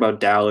not sure about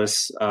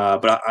Dallas,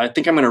 but I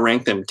think I'm going to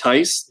rank them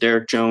Tice,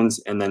 Derek Jones,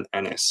 and then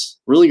Ennis.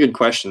 Really good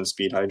question,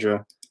 Speed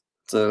Hydra.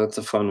 That's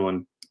a fun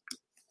one.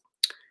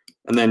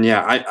 And then,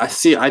 yeah,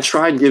 I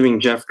tried giving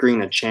Jeff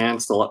Green a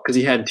chance because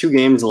he had 2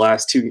 games the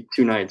last two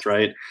nights,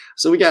 right?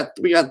 So we got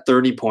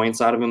 30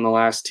 points out of him the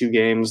last 2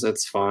 games.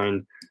 That's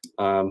fine.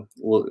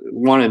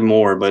 Wanted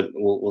more, but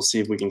we'll see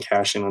if we can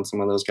cash in on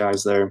some of those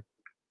guys there.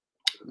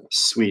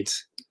 Sweet.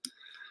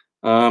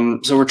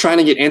 So we're trying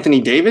to get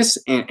Anthony Davis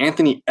and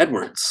Anthony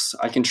Edwards.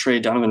 I can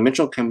trade Donovan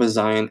Mitchell, Kemba,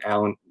 Zion,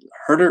 Allen,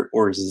 Herter,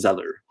 or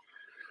Zeller.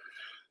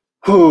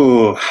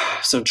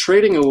 So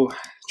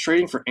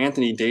trading for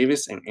Anthony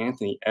Davis and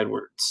Anthony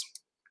Edwards.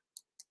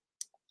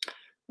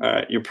 All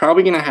right, you're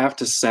probably going to have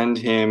to send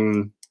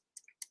him.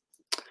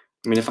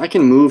 I mean, if I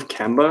can move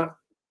Kemba,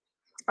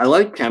 I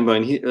like Kemba,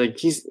 and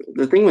he's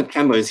the thing with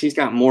Kemba is he's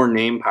got more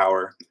name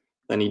power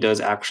than he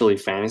does actually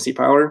fantasy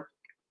power.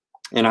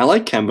 And I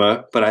like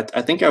Kemba, but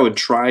I think I would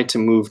try to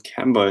move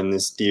Kemba in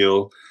this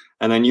deal.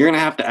 And then you're going to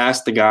have to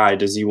ask the guy,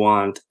 does he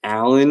want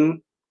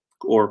Allen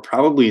or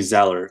probably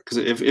Zeller? Because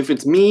if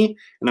it's me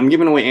and I'm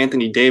giving away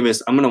Anthony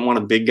Davis, I'm going to want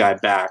a big guy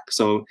back.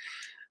 So,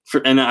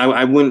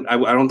 I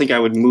don't think I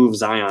would move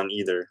Zion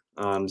either.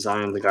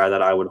 Zion, the guy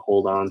that I would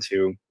hold on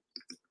to,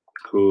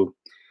 who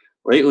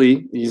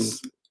lately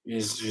he's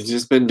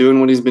just been doing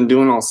what he's been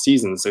doing all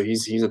season. So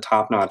he's a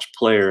top-notch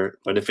player.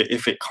 But if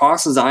it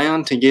costs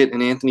Zion to get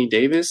an Anthony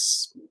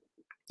Davis,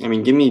 I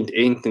mean, give me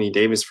Anthony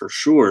Davis for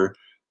sure.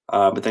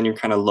 But then you're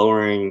kind of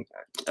lowering.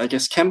 I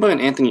guess Kemba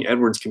and Anthony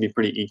Edwards can be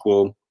pretty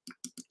equal.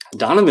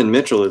 Donovan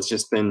Mitchell has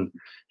just been.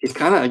 He's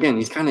kind of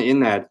in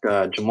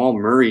that Jamal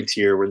Murray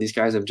tier where these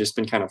guys have just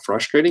been kind of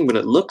frustrating. But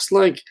it looks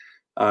like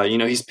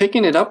he's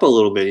picking it up a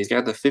little bit. He's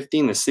got the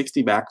 15 to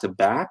 60 back to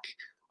back.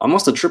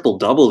 Almost a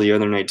triple-double the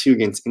other night, too,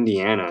 against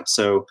Indiana.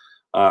 So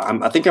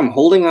I think I'm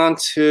holding on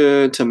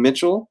to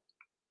Mitchell.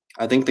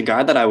 I think the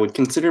guy that I would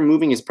consider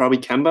moving is probably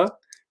Kemba.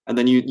 And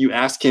then you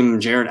ask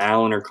him Jared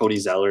Allen or Cody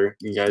Zeller.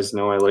 You guys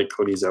know I like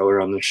Cody Zeller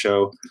on the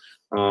show.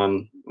 Let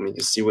me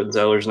just see what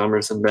Zeller's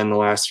numbers have been the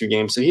last few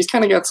games. So he's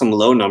kind of got some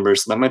low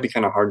numbers, so that might be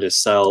kind of hard to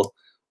sell.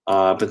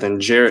 But then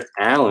Jared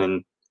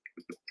Allen's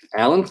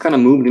kind of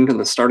moved into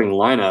the starting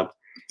lineup.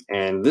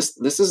 And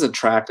this is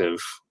attractive.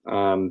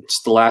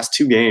 Just the last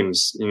 2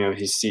 games,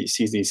 he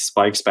sees these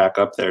spikes back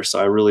up there. So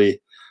I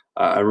really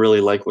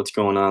like what's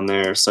going on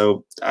there.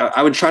 So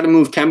I would try to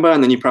move Kemba,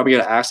 and then you probably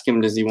got to ask him,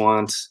 does he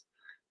want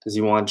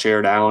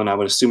Jared Allen? I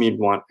would assume he'd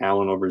want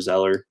Allen over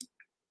Zeller.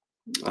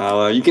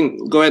 You can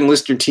go ahead and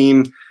list your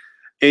team.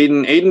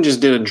 Aiden just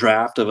did a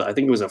draft of, I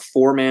think it was a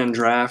 4-man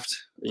draft,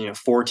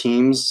 4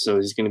 teams. So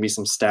he's going to be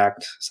some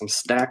stacked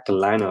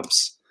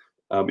lineups.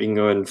 You can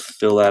go ahead and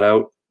fill that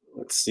out.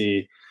 Let's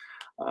see.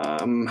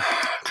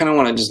 Kind of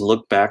want to just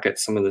look back at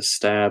some of the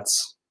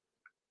stats.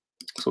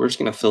 So we're just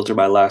going to filter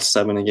by last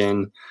 7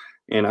 again.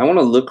 And I want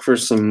to look for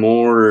some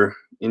more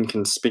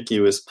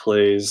inconspicuous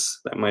plays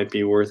that might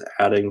be worth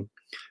adding.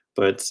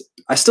 But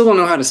I still don't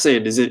know how to say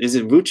it. Is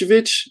it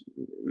Vucevic?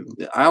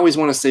 I always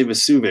want to say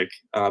Vasuvic,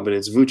 but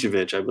it's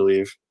Vucevic, I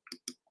believe.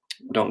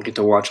 Don't get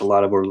to watch a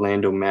lot of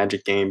Orlando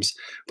Magic games,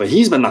 but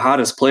he's been the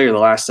hottest player the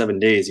last 7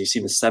 days. You see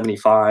the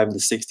 75, the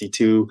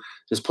 62,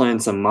 just playing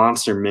some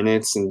monster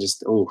minutes and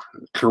just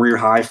career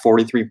high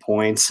 43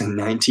 points and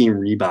 19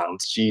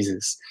 rebounds.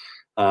 Jesus.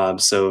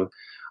 So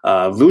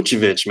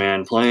Vucevic,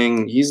 man,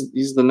 playing.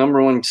 He's the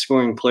number 1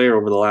 scoring player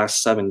over the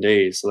last 7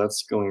 days, so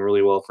that's going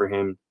really well for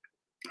him.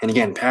 And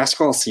again,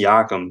 Pascal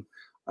Siakam,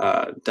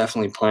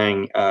 definitely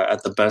playing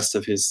at the best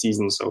of his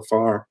season so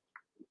far.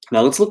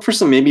 Now let's look for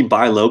some maybe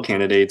buy low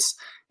candidates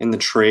in the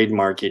trade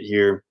market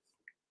here.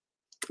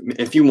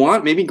 If you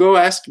want, maybe go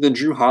ask the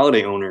Drew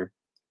Holiday owner,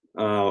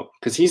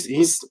 because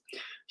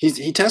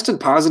he tested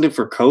positive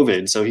for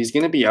COVID, so he's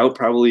going to be out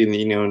probably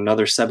in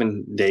another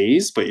 7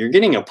 days. But you're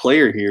getting a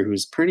player here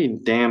who's pretty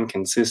damn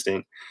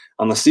consistent.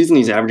 On the season,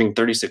 he's averaging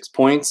 36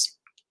 points.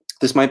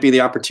 This might be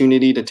the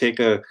opportunity to take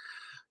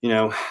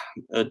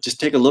just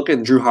take a look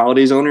at Drew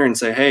Holiday's owner and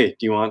say, hey,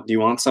 do you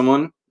want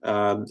someone?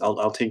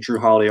 I'll take Drew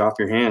Holiday off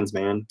your hands,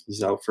 man.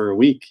 He's out for a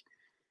week.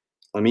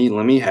 Let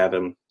me have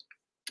him.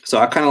 So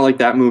I kind of like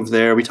that move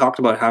there. We talked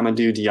about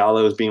Hamidou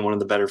Diallo as being one of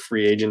the better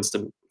free agents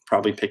to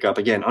probably pick up.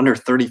 Again, under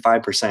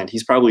 35%.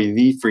 He's probably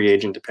the free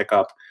agent to pick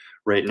up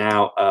right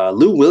now.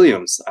 Lou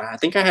Williams. I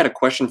think I had a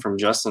question from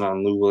Justin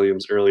on Lou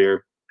Williams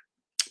earlier,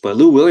 but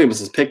Lou Williams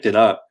has picked it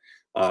up.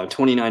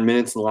 29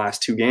 minutes in the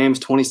last 2 games,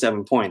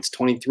 27 points,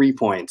 23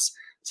 points.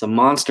 Some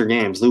monster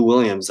games. Lou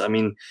Williams. I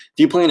mean, if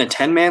you play in a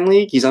 10-man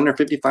league, he's under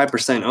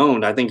 55%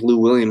 owned. I think Lou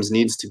Williams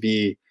needs to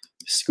be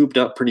scooped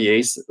up pretty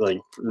ace like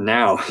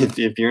now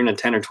if you're in a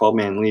 10 or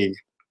 12-man league.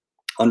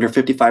 Under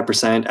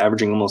 55%,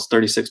 averaging almost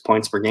 36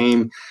 points per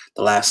game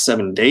the last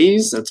 7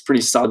 days. That's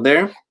pretty solid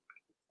there.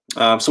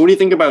 So what do you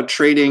think about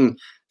trading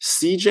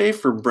CJ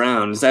for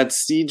Brown? Is that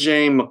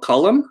CJ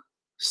McCollum?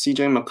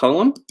 CJ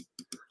McCollum?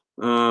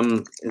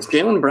 Is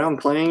Jaylen Brown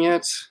playing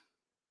yet?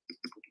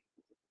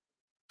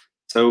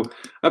 So,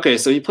 okay,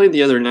 so he played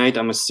the other night.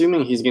 I'm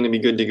assuming he's going to be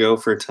good to go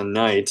for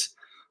tonight.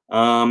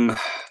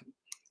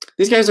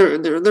 These guys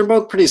they're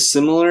both pretty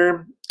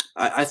similar.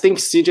 I think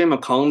CJ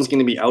McCollum's going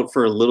to be out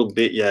for a little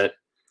bit yet.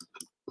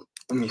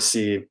 Let me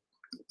see.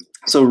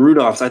 So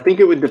Rudolph's, I think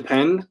it would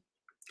depend.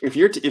 If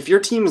your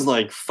team is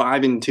like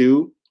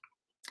 5-2,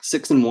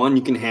 6-1,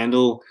 you can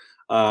handle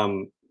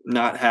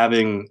not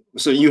having.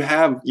 So you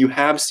have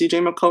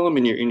CJ McCollum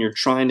and you're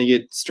trying to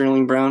get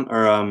Sterling Brown,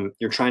 or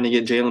you're trying to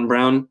get Jaylen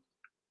Brown.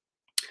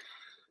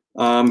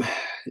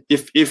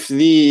 If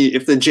the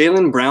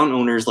Jaylen Brown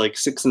owner is like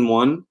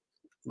 6-1,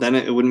 then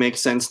it would make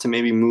sense to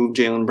maybe move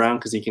Jaylen Brown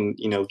because he can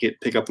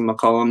pick up a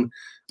McCollum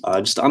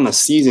just on the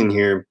season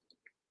here.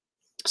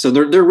 So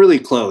they're really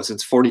close.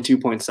 It's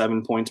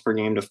 42.7 points per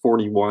game to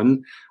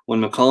 41.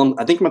 When I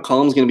think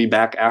McCollum's going to be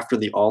back after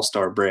the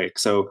All-Star break.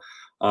 So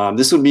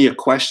this would be a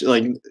question.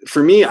 Like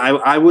for me,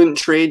 I wouldn't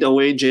trade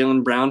away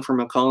Jaylen Brown for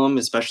McCollum,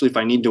 especially if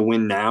I need to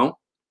win now.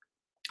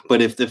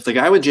 But if the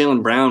guy with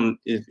Jaylen Brown,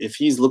 if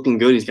he's looking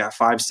good, he's got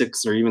 5,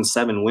 6, or even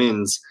 7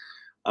 wins.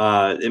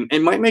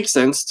 It might make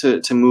sense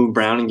to move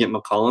Brown and get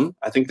McCollum.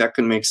 I think that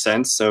could make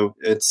sense. So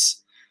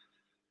it's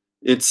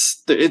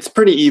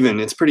pretty even.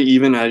 It's pretty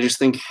even. I just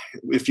think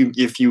if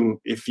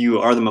you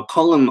are the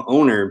McCollum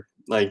owner,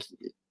 like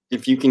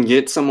if you can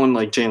get someone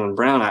like Jaylen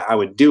Brown, I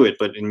would do it.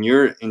 But in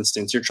your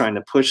instance, you're trying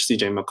to push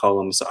CJ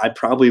McCollum, so I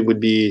probably would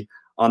be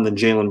on the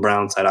Jaylen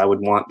Brown side. I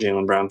would want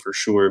Jaylen Brown for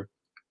sure.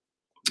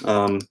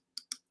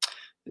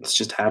 It's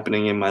just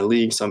happening in my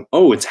league. So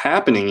it's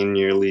happening in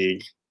your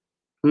league.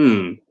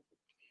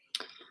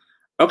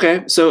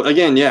 Okay, so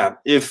again, yeah,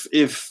 if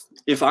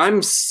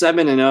I'm 7-0,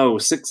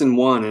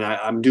 6-1, and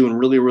I'm doing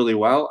really, really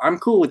well, I'm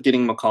cool with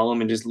getting McCollum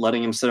and just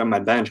letting him sit on my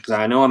bench because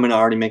I know I'm going to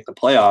already make the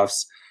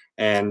playoffs.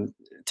 And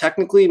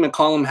technically,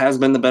 McCollum has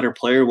been the better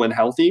player when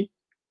healthy.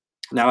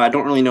 Now, I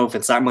don't really know if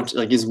it's that much.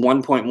 Like, is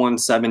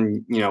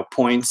 1.17,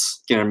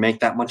 points going to make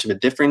that much of a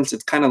difference?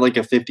 It's kind of like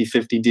a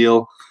 50-50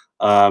 deal.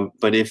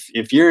 But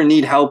if you're in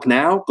need help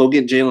now, go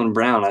get Jaylen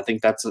Brown. I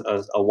think that's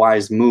a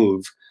wise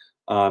move.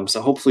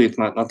 So hopefully it's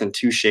nothing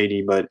too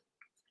shady, but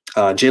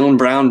Jaylen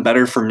Brown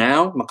better for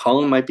now.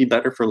 McCollum might be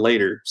better for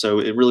later. So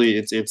it really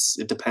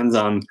it depends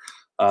on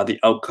the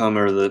outcome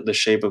or the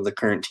shape of the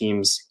current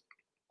teams.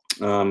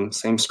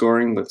 Same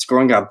scoring, but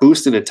scoring got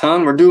boosted a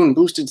ton. We're doing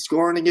boosted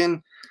scoring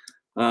again.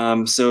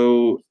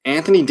 So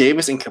Anthony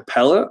Davis and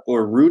Capella,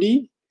 or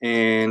Rudy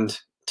and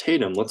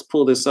Tatum. Let's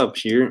pull this up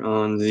here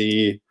on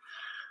the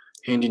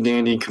handy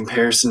dandy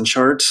comparison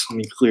chart. Let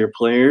me clear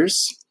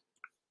players.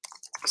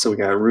 So we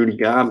got Rudy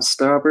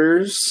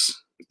Gobstoppers,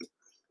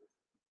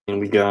 and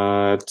we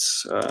got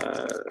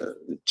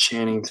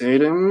Channing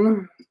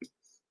Tatum,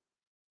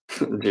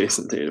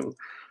 Jason Tatum,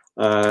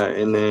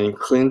 and then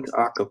Clint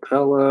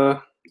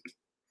Acapella,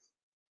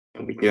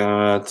 and we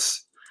got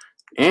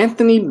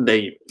Anthony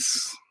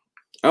Davis.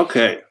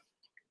 Okay.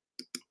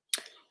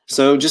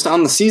 So just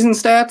on the season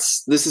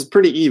stats, this is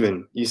pretty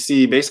even. You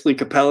see basically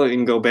Capella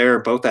and Gobert are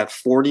both at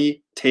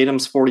 40,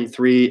 Tatum's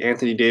 43,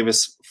 Anthony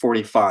Davis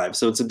 45.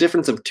 So it's a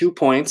difference of 2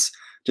 points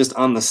just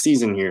on the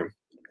season here.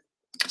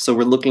 So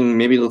we're looking,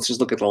 maybe let's just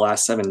look at the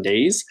last 7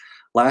 days.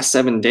 Last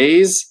 7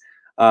 days,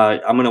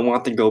 I'm going to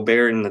want the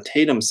Gobert and the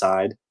Tatum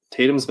side.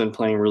 Tatum's been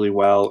playing really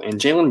well,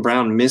 and Jaylen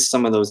Brown missed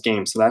some of those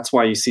games. So that's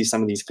why you see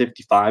some of these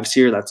 55s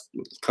here. That's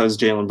because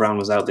Jaylen Brown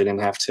was out. They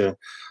didn't have to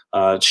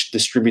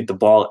distribute the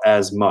ball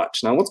as much.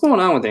 Now, what's going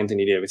on with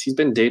Anthony Davis? He's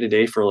been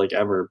day-to-day for like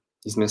ever.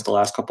 He's missed the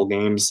last couple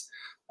games.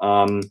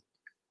 I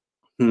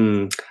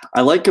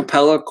like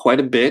Capella quite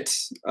a bit.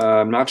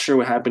 I'm not sure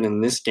what happened in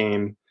this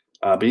game,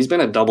 but he's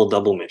been a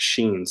double-double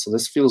machine, so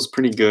this feels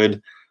pretty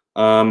good.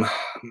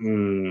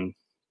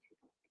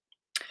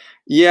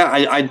 Yeah,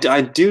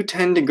 I do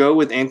tend to go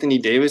with Anthony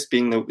Davis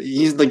being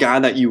he's the guy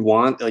that you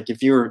want. Like if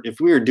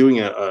we were doing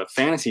a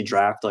fantasy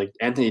draft, like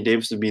Anthony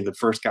Davis would be the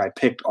first guy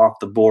picked off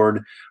the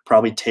board,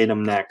 probably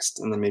Tatum next,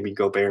 and then maybe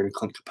Gobert and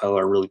Clint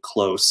Capella are really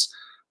close.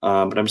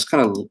 But I'm just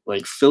kind of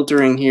like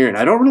filtering here, and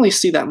I don't really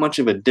see that much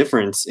of a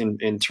difference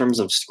in terms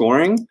of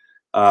scoring.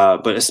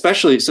 But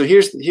especially, so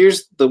here's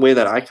the way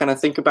that I kind of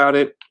think about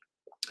it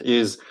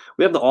is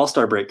we have the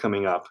All-Star break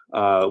coming up.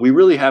 We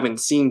really haven't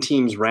seen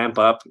teams ramp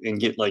up and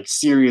get like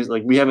serious,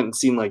 like we haven't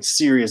seen like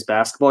serious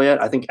basketball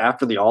yet. I think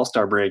after the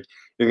All-Star break,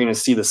 you're going to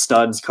see the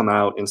studs come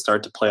out and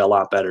start to play a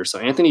lot better. So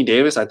Anthony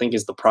Davis, I think,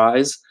 is the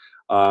prize.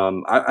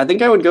 I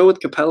think I would go with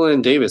Capella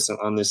and Davis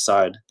on this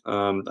side.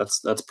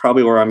 That's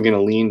probably where I'm going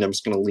to lean. I'm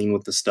just going to lean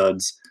with the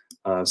studs.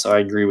 So I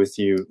agree with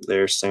you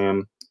there,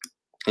 Sam.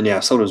 And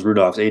yeah, so does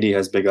Rudolph. AD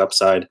has big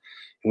upside.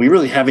 We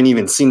really haven't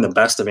even seen the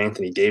best of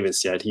Anthony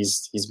Davis yet.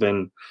 He's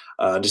been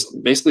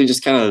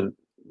just kind of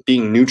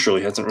being neutral.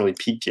 He hasn't really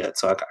peaked yet.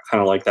 So I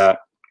kind of like that.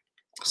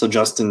 So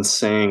Justin's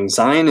saying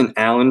Zion and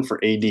Allen for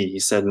AD. He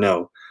said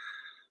no.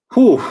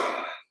 Whew.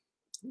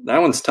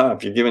 That one's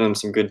tough. You're giving him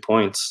some good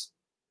points.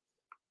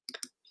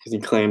 Because he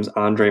claims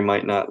Andre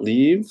might not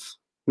leave.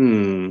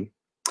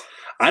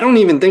 I don't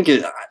even think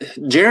it.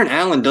 Jared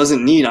Allen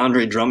doesn't need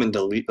Andre Drummond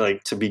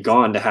to be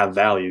gone to have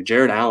value.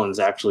 Jared Allen's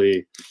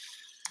actually.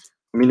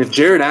 I mean, if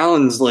Jared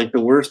Allen's like the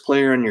worst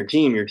player on your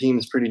team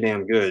is pretty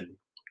damn good.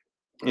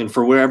 And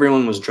for where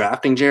everyone was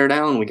drafting Jared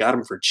Allen, we got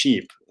him for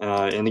cheap.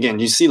 And again,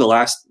 you see the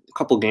last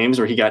couple games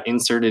where he got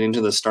inserted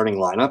into the starting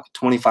lineup,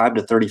 25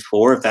 to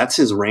 34. If that's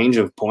his range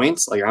of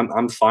points, like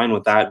I'm fine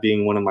with that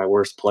being one of my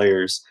worst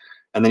players.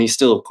 And then he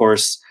still, of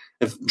course,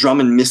 if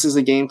Drummond misses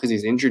a game because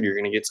he's injured, you're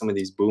going to get some of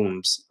these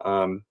booms.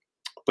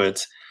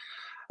 But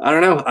I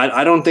don't know.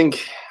 I don't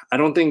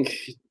think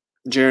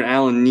Jared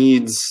Allen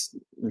needs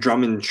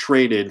Drummond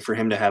traded for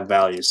him to have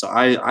value. So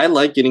I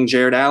like getting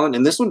Jared Allen,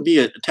 and this would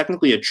be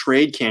technically a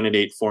trade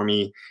candidate for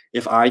me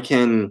if I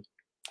can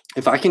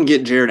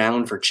get Jared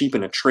Allen for cheap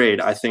in a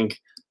trade. I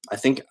think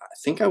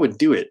I would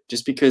do it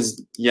just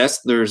because yes,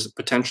 there's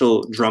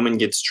potential Drummond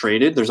gets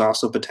traded. There's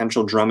also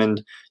potential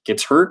Drummond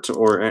gets hurt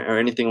or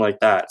anything like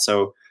that.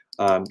 So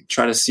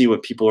try to see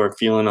what people are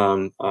feeling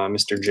on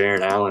Mr.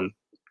 Jared Allen.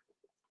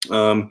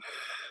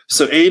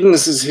 So Aiden,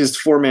 this is his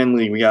 4-man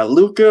league. We got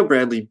Luka,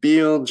 Bradley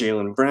Beal,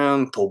 Jaylen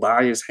Brown,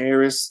 Tobias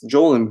Harris,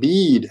 Joel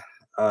Embiid,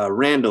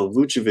 Randall,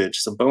 Vucevic,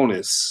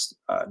 Sabonis,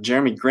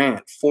 Jeremy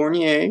Grant,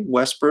 Fournier,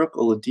 Westbrook,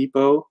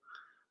 Oladipo,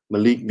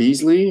 Malik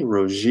Beasley,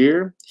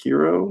 Rozier,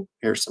 Hero,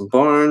 Harrison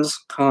Barnes,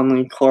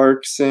 Conley,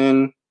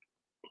 Clarkson,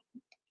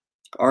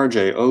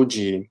 RJ,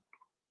 OG.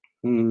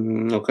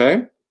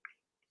 Okay.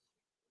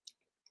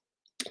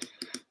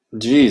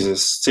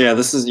 Jesus. So yeah,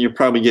 you're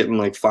probably getting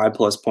like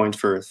 5+ points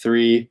for a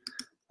 3.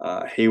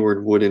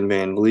 Hayward, Wood, and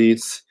Van Vliet.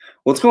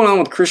 What's going on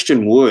with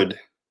Christian Wood?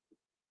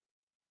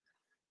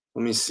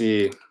 Let me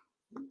see.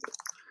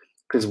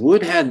 Because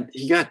Wood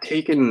he got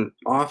taken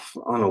off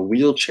on a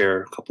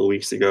wheelchair a couple of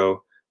weeks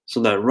ago.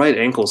 So that right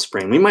ankle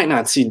sprain, we might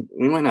not see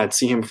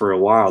him for a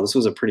while. This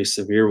was a pretty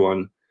severe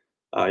one.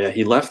 Yeah,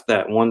 he left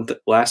that one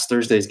last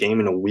Thursday's game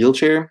in a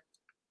wheelchair.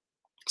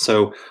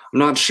 So I'm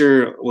not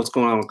sure what's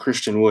going on with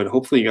Christian Wood.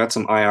 Hopefully you got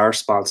some IR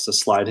spots to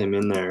slide him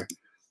in there.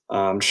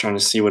 I'm just trying to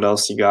see what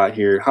else you got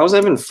here. How's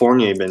Evan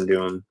Fournier been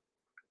doing?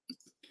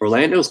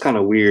 Orlando's kind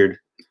of weird.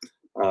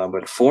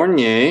 But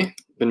Fournier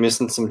been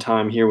missing some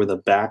time here with a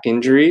back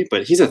injury,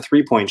 but he's a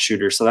 3-point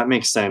shooter, so that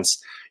makes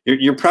sense.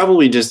 You're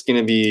probably just going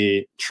to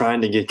be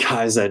trying to get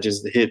guys that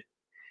just hit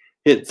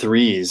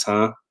threes,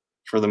 huh?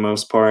 For the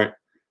most part.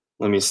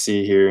 Let me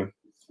see here.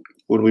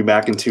 Would we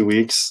back in 2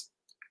 weeks?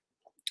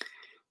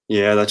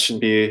 Yeah, that should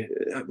be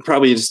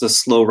probably just a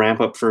slow ramp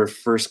up for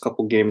first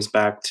couple games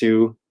back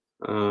too.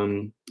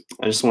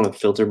 I just want to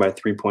filter by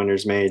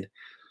 3-pointers made.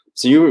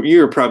 So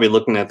you're probably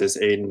looking at this,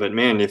 Aiden, but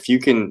man, if you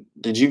can,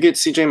 did you get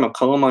CJ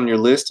McCollum on your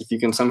list? If you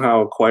can somehow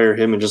acquire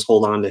him and just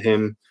hold on to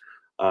him.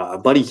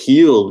 Buddy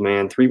Hield,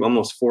 man,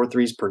 almost 4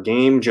 threes per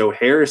game. Joe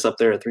Harris up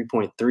there at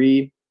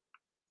 3.3.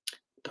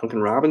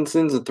 Duncan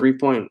Robinson's a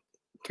 3-point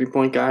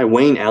guy.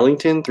 Wayne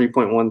Ellington,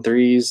 3.1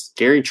 threes.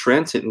 Gary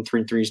Trent's hitting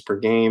 3 threes per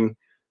game.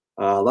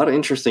 A lot of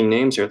interesting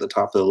names here at the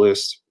top of the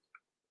list.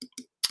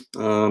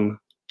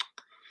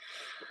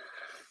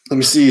 Let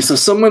me see. So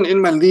someone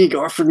in my league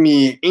offered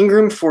me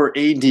Ingram for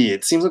AD.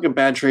 It seems like a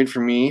bad trade for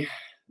me.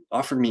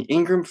 Offered me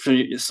Ingram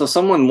so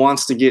someone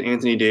wants to get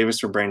Anthony Davis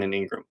for Brandon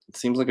Ingram. It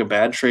seems like a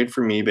bad trade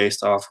for me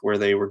based off where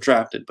they were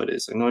drafted, but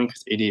it's annoying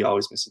because AD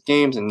always misses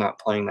games and not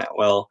playing that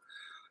well.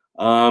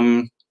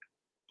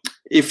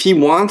 If he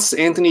wants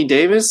Anthony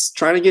Davis,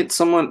 try to get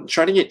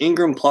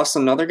Ingram plus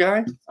another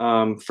guy.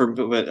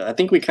 But I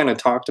think we kind of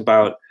talked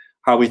about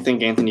how we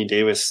think Anthony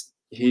Davis.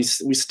 We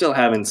still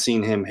haven't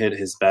seen him hit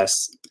his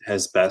best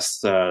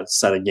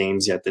set of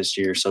games yet this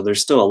year. So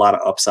there's still a lot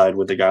of upside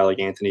with a guy like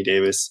Anthony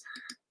Davis.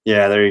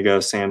 Yeah, there you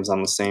go. Sam's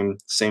on the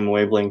same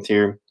wavelength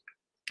here.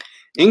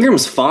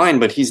 Ingram's fine,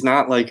 but he's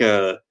not like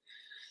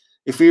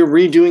if we were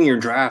redoing your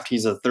draft,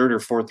 he's a 3rd or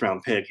 4th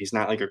round pick. He's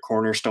not like a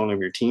cornerstone of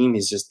your team.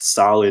 He's just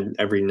solid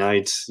every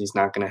night. He's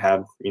not going to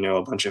have,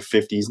 a bunch of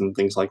 50s and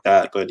things like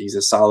that, but he's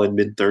a solid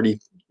mid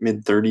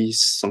 30s,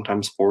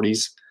 sometimes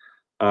 40s.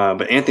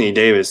 But Anthony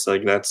Davis,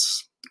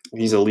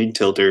 he's a league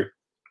tilter.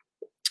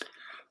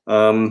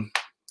 Yeah.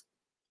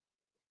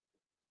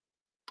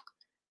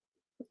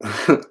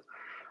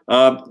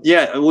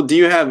 Well, do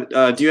you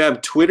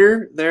have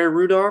Twitter there,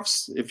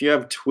 Rudolphs? If you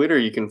have Twitter,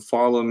 you can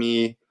follow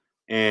me,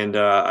 and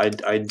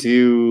I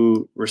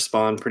do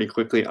respond pretty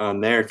quickly on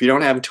there. If you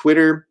don't have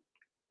Twitter,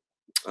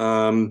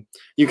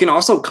 you can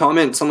also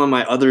comment some of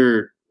my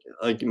other,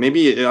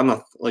 maybe on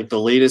the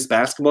latest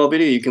basketball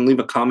video. You can leave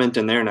a comment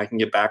in there, and I can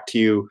get back to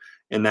you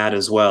in that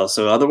as well.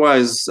 So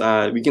otherwise,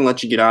 we can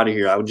let you get out of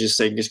here. I would just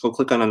say just go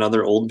click on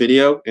another old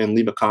video and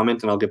leave a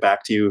comment, and I'll get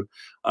back to you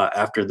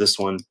after this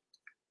one.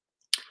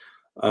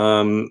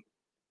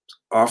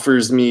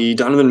 Offers me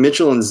Donovan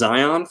Mitchell and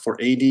Zion for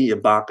AD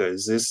Ibaka.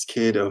 Is this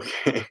kid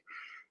okay?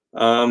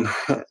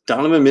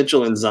 Donovan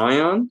Mitchell and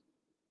Zion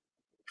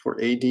for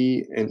AD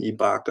and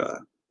Ibaka.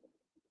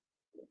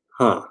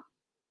 Huh.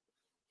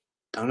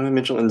 Donovan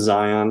Mitchell and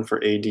Zion for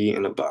AD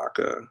and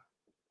Ibaka.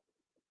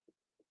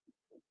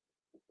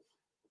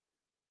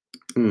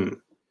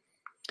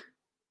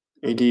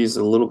 AD is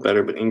a little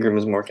better, but Ingram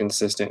is more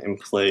consistent and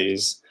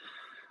plays.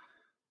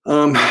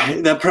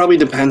 That probably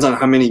depends on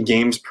how many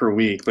games per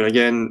week. But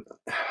again,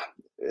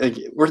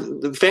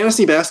 the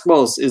fantasy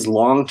basketball is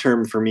long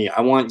term for me.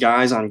 I want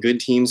guys on good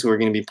teams who are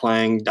going to be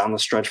playing down the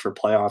stretch for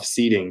playoff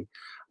seeding.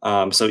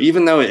 So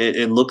even though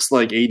it looks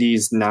like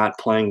AD's not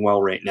playing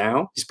well right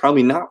now, he's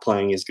probably not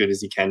playing as good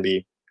as he can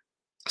be.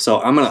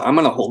 So I'm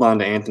gonna hold on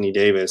to Anthony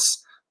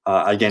Davis.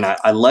 Again,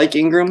 I like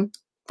Ingram,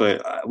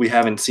 but we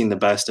haven't seen the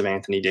best of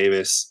Anthony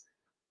Davis.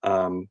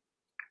 So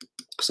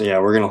yeah,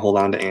 we're gonna hold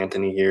on to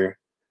Anthony here.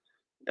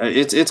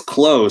 It's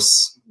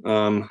close.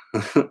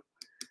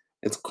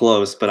 It's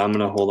close, but I'm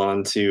gonna hold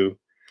on to.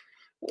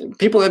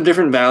 People have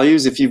different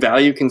values. If you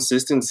value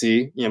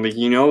consistency, but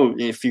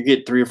if you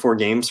get 3 or 4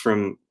 games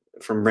from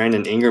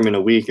Brandon Ingram in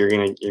a week, you're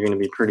gonna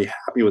be pretty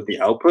happy with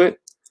the output.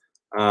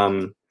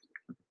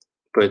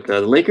 But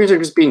the Lakers are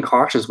just being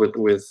cautious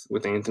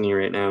with Anthony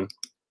right now.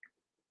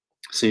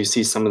 So you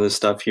see some of this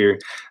stuff here.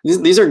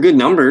 These are good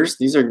numbers.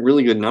 These are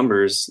really good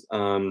numbers.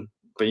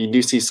 But you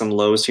do see some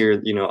lows here,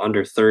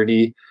 under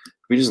 30.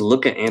 We just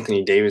look at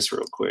Anthony Davis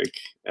real quick.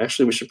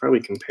 Actually, we should probably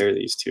compare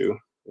these two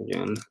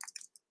again.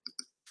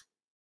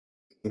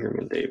 Ingram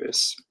and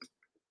Davis.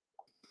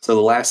 So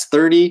the last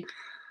 30,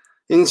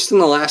 just in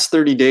the last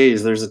 30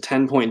 days, there's a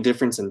 10-point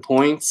difference in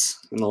points.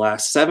 In the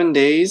last 7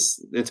 days,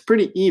 it's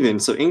pretty even.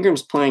 So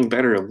Ingram's playing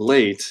better of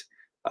late.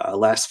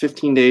 Last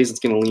 15 days, it's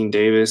going to lean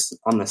Davis.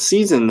 On the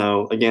season,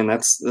 though, again,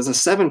 that's a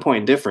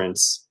 7-point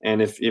difference.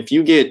 And if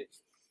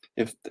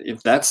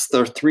that's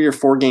the 3 or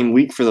 4 game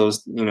week for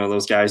those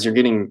guys, you're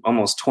getting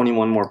almost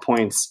 21 more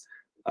points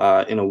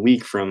in a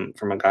week from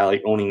a guy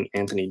like owning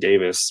Anthony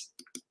Davis.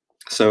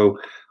 So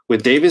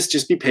with Davis,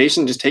 just be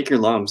patient, just take your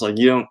lumps. Like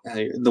the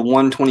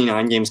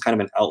 129 game is kind of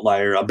an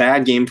outlier. A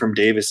bad game from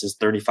Davis is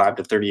 35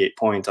 to 38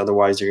 points.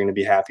 Otherwise, you're going to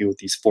be happy with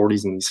these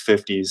 40s and these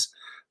 50s.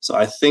 So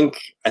I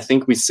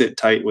think we sit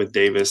tight with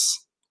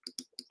Davis.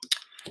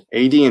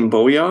 AD and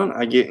Bojan,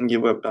 I get and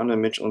give up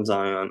Donovan Mitchell and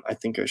Zion. I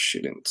think I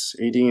shouldn't.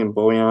 AD and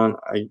Bojan,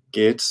 I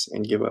get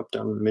and give up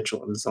Donovan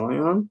Mitchell and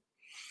Zion.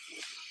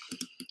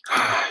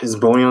 Is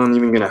Bojan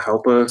even going to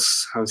help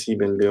us? How's he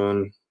been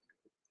doing?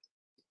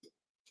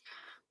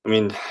 I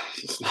mean,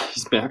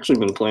 he's actually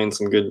been playing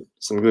some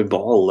good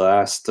ball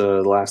last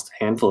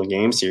handful of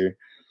games here.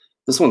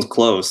 This one's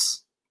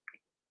close.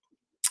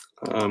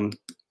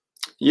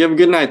 You have a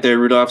good night there,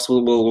 Rudolph.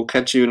 So we'll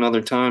catch you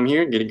another time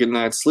here. Get a good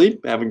night's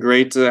sleep. Have a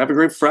great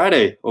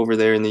Friday over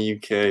there in the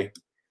UK.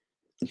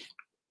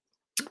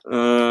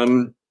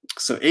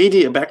 So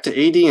back to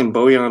AD and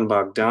Bojan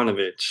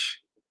Bogdanovic.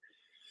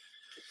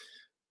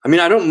 I mean,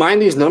 I don't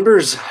mind these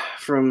numbers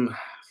from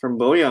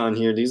Bojan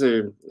here. These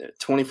are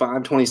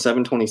 25,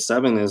 27,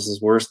 27 is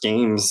his worst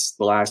games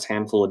the last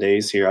handful of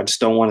days here. I just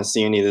don't want to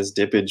see any of this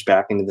dippage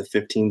back into the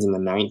 15s and the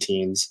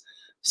 19s.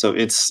 So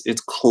it's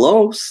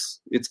close.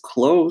 It's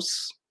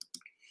close.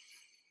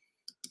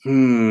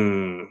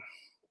 I'm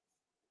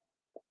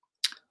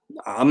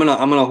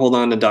gonna hold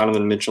on to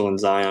Donovan Mitchell and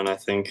Zion, I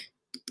think.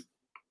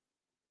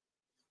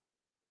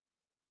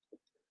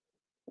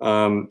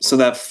 So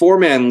that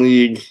four-man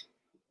league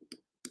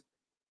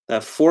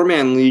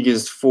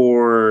is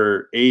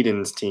for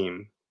Aiden's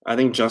team. I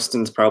think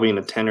Justin's probably in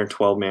a 10 or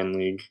 12-man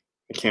league.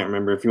 I can't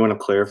remember. If you want to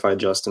clarify,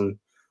 Justin.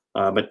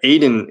 But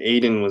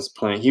Aiden was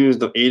playing.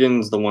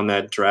 Aiden's the one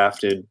that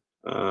drafted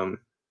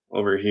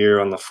over here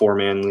on the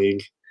 4-man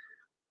league.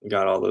 We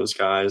got all those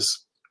guys.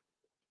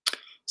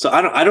 So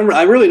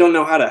I really don't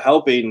know how to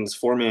help Aiden's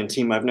 4-man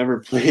team. I've never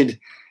played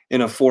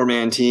in a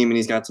 4-man team, and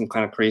he's got some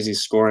kind of crazy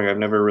scoring. I've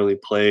never really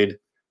played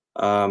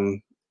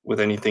with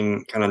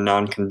anything kind of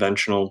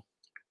non-conventional.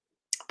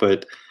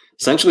 But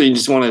essentially, you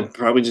just want to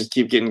probably just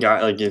keep getting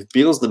guys. Like if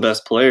Beal's the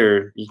best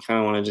player, you kind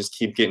of want to just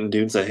keep getting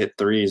dudes that hit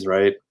threes,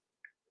 right?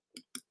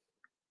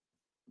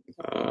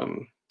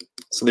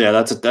 So yeah,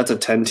 that's a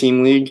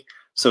 10-team league.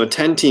 So a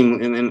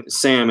 10-team, and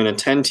Sam in a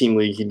 10-team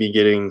league, he'd be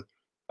getting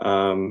AD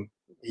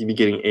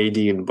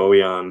and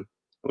Bojan,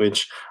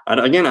 which I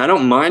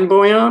don't mind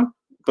Bojan,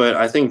 but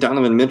I think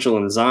Donovan Mitchell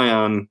and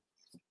Zion,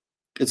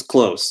 it's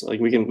close. Like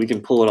we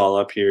can pull it all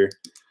up here.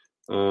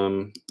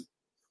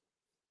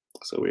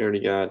 So we already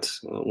got.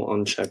 We'll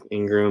uncheck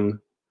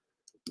Ingram.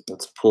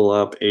 Let's pull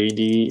up AD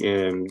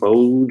and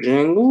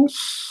Bojangles.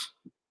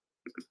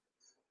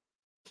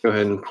 Go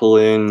ahead and pull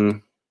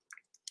in.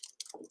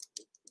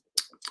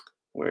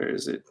 Where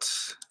is it?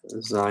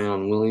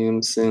 Zion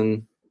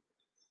Williamson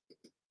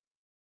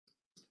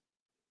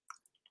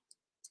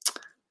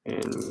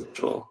and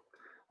Mitchell.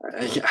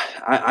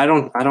 I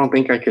don't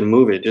think I can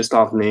move it just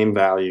off name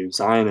value.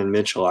 Zion and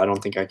Mitchell, I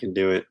don't think I can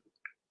do it.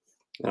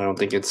 I don't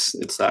think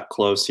it's that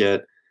close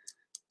yet.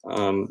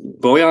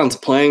 Bojan's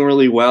playing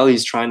really well.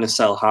 He's trying to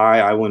sell high.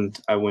 I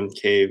wouldn't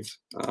cave.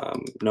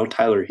 No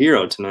Tyler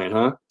Hero tonight,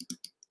 huh?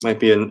 Might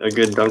be a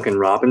good Duncan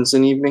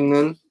Robinson evening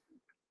then.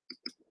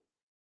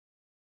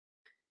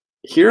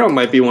 Hero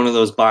might be one of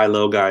those buy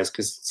low guys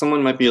because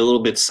someone might be a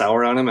little bit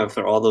sour on him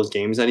after all those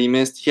games that he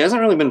missed. He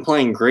hasn't really been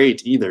playing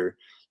great either.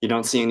 You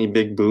don't see any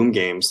big boom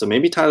games, so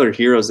maybe Tyler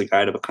Hero's the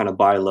guy to kind of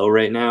buy low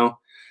right now.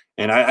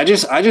 And I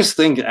just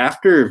think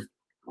after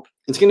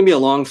it's going to be a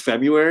long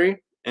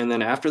February, and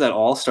then after that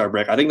All-Star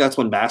break, I think that's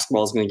when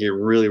basketball is going to get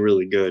really,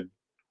 really good.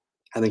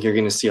 I think you're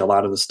going to see a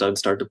lot of the studs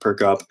start to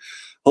perk up.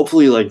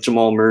 Hopefully, like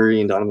Jamal Murray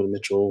and Donovan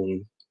Mitchell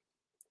and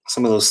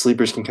some of those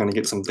sleepers can kind of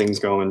get some things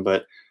going.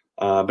 But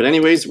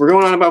anyways, we're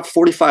going on about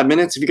 45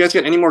 minutes. If you guys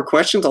got any more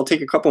questions, I'll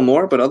take a couple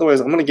more. But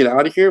otherwise, I'm gonna get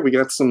out of here. We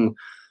got some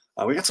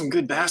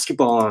good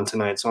basketball on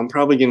tonight, so I'm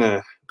probably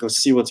gonna go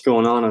see what's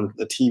going on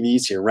the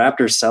TVs here.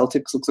 Raptors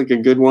Celtics looks like a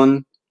good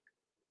one.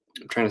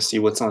 I'm trying to see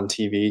what's on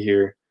TV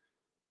here.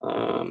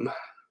 I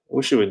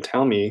wish it would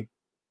tell me.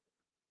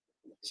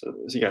 So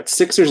you got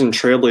Sixers and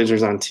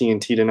Trailblazers on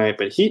TNT tonight,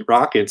 but Heat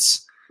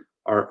Rockets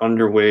are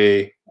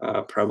underway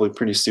probably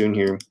pretty soon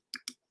here.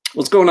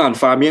 What's going on,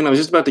 Fabian? I was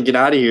just about to get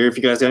out of here. If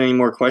you guys got any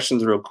more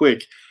questions real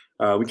quick,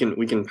 we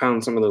can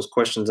pound some of those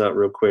questions out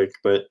real quick.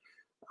 But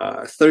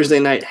Thursday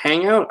night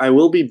hangout, I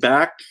will be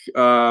back.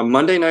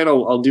 Monday night,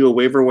 I'll do a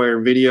waiver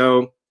wire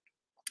video.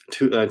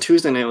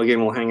 Tuesday night,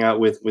 again, we'll hang out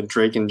with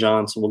Drake and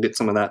John, so we'll get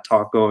some of that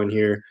talk going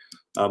here.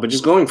 But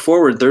just going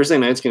forward, Thursday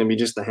night's going to be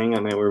just the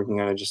hangout night where we can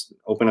kind of just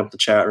open up the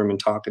chat room and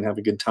talk and have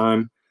a good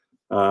time.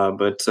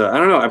 But I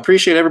don't know. I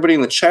appreciate everybody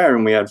in the chat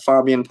room. We had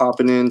Fabian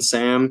popping in,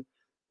 Sam,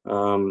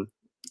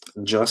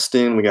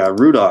 Justin. We got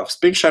Rudolphs.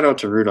 Big shout out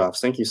to Rudolphs.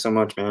 Thank you so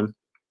much, man.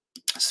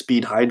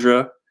 Speed Hydra.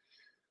 Of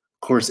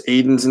course,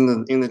 Aiden's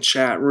in the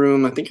chat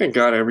room. I think I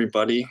got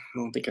everybody. I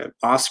don't think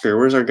Oscar.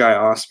 Where's our guy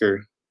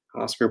Oscar?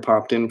 Oscar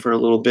popped in for a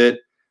little bit.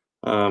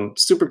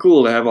 Super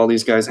cool to have all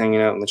these guys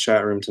hanging out in the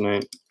chat room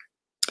tonight.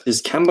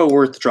 Is Kemba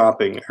worth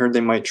dropping? I heard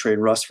they might trade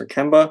Russ for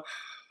Kemba.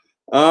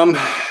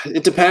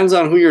 It depends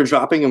on who you're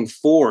dropping him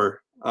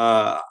for.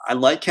 I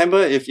like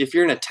Kemba. If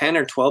you're in a 10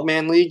 or 12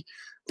 man league,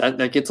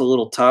 that gets a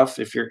little tough.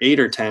 If you're 8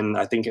 or 10,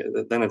 I think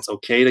then it's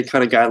okay to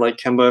cut a guy like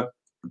Kemba.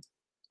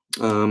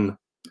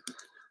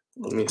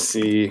 Let me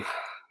see.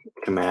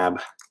 Kemba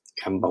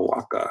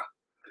Walker.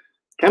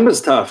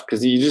 Kemba's tough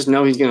because you just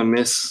know he's going to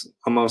miss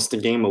almost a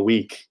game a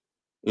week,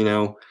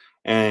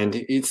 and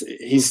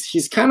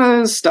he's kind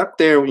of stuck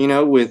there,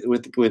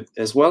 with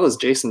as well as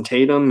Jason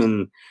Tatum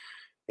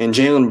and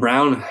Jaylen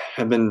Brown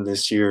have been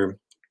this year.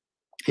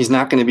 He's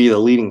not going to be the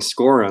leading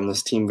scorer on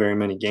this team very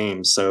many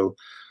games. So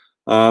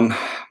I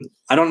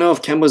don't know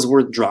if Kemba's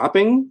worth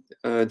dropping.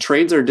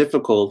 Trades are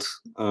difficult.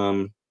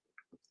 Let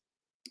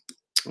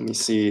me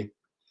see.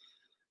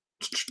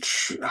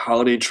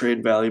 Holiday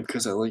trade value,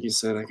 because like you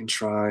said, I can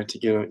try to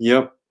get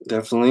Yep,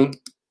 definitely.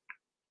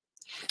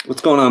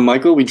 What's going on,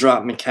 Michael? We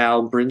dropped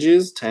Mikal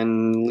Bridges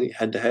 10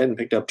 head-to-head and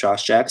picked up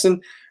Josh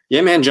Jackson.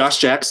 Yeah, man, Josh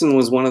Jackson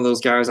was one of those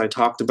guys I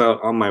talked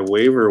about on my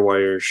waiver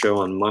wire show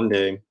on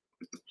Monday.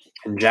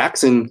 And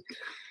Jackson,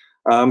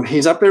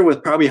 he's up there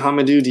with probably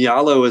Hamidou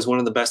Diallo as one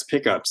of the best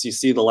pickups. You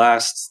see the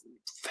last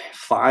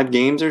 5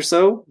 games or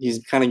so,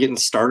 he's kind of getting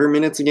starter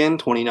minutes again,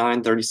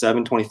 29,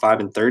 37, 25,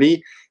 and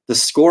 30. The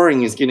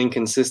scoring is getting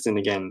consistent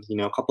again.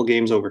 A couple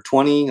games over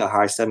 20, a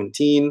high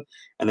 17,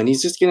 and then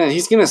he's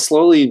gonna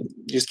slowly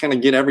just kind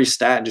of get every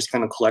stat, just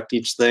kind of collect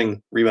each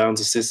thing: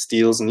 rebounds, assists,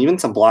 steals, and even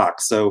some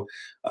blocks. So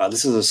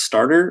this is a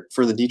starter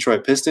for the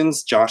Detroit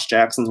Pistons. Josh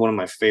Jackson's one of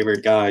my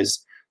favorite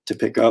guys to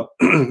pick up.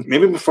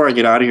 Maybe before I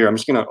get out of here, I'm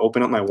just gonna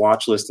open up my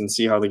watch list and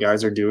see how the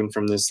guys are doing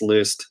from this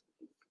list.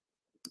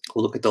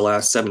 We'll look at the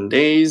last 7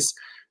 days.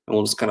 And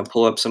we'll just kind of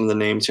pull up some of the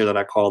names here that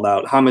I called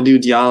out. Hamidou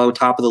Diallo,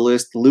 top of the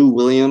list. Lou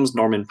Williams,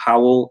 Norman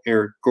Powell,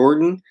 Eric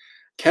Gordon.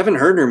 Kevin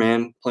Huerter,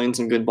 man, playing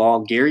some good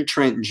ball. Gary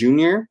Trent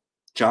Jr.,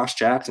 Josh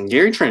Jackson.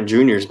 Gary Trent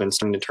Jr. has been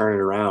starting to turn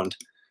it around.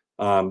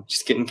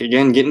 Just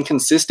getting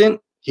consistent.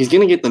 He's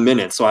going to get the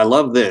minutes. So I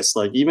love this.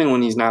 Like, even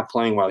when he's not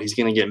playing well, he's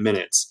going to get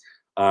minutes.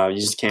 You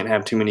just can't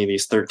have too many of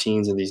these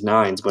 13s and these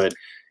 9s. But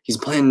he's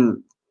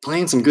playing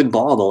some good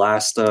ball the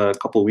last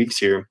couple weeks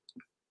here.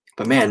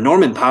 But, man,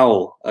 Norman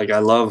Powell, I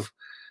love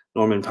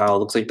Norman Powell.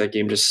 Looks like that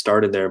game just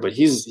started there, but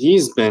this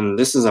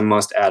is a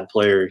must-add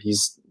player.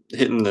 He's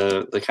hitting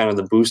the kind of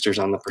the boosters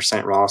on the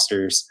percent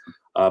rosters.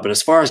 But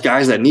as far as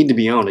guys that need to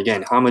be owned,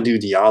 again, Hamidou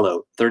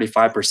Diallo,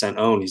 35%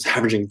 owned. He's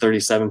averaging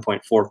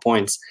 37.4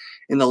 points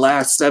in the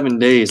last 7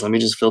 days. Let me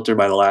just filter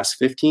by the last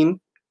 15.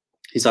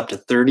 He's up to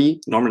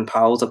 30. Norman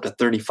Powell's up to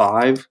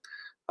 35.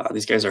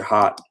 These guys are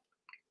hot.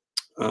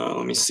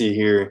 Let me see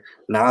here.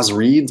 Naz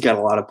Reid's got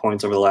a lot of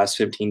points over the last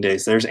 15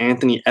 days. There's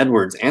Anthony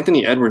Edwards.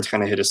 Anthony Edwards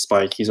kind of hit a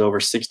spike. He's over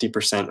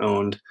 60%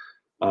 owned.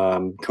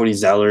 Cody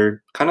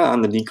Zeller kind of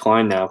on the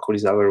decline now. Cody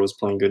Zeller was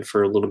playing good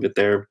for a little bit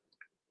there,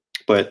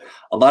 but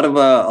a lot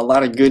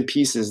of good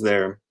pieces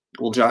there.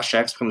 Will Josh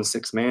Jackson become the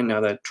sixth man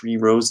now that Tree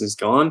Rose is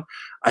gone?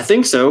 I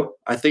think so.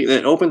 I think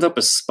that opens up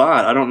a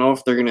spot. I don't know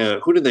if they're gonna.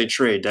 Who did they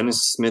trade?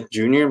 Dennis Smith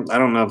Jr. I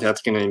don't know if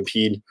that's gonna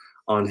impede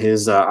on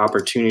his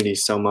opportunity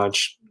so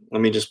much.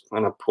 Let me just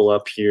kind of pull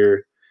up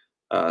here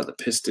the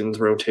Pistons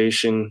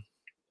rotation.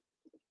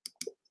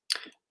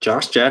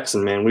 Josh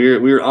Jackson, man, we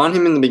were on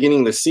him in the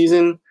beginning of the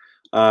season.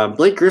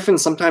 Blake Griffin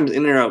sometimes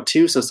in or out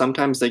too, so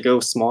sometimes they go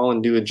small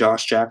and do a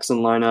Josh Jackson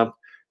lineup.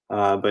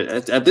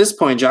 But at this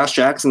point, Josh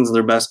Jackson's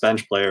their best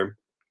bench player,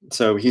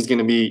 so he's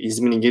gonna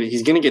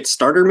get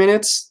starter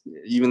minutes,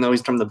 even though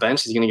he's from the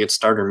bench. He's gonna get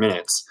starter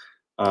minutes.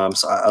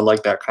 So I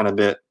like that kind of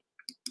bit.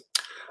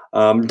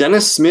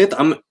 Dennis Smith's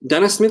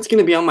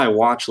gonna be on my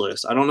watch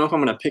list. I don't know if I'm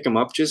gonna pick him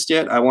up just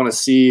yet. I want to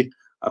see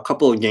a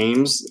couple of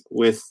games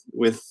with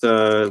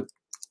the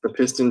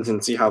Pistons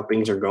and see how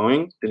things are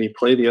going. Did he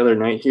play the other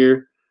night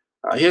here?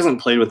 He hasn't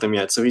played with them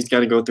yet, so he's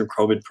got to go through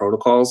COVID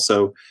protocols.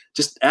 So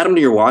just add him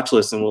to your watch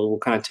list, and we'll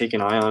kind of take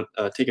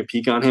a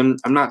peek on him.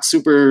 I'm not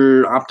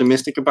super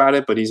optimistic about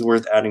it, but he's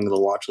worth adding to the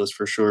watch list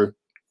for sure.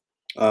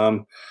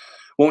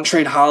 Won't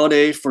trade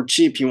Holiday for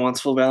cheap. He wants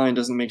full value and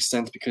doesn't make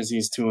sense because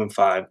he's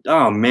 2-5.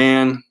 Oh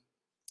man,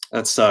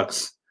 that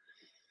sucks.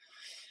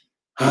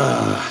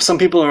 Some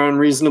people are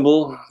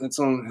unreasonable.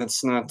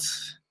 That's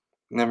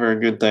never a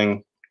good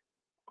thing.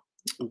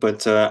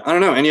 But I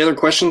don't know. Any other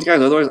questions,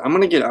 guys? Otherwise, I'm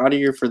going to get out of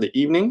here for the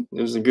evening.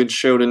 It was a good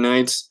show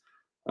tonight.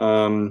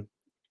 Yeah,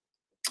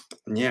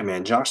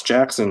 man. Josh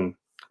Jackson,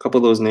 a couple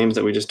of those names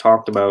that we just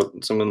talked about,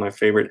 some of my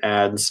favorite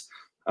ads.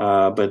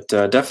 But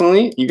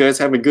definitely, you guys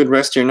have a good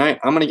rest of your night.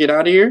 I'm going to get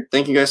out of here.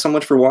 Thank you guys so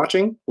much for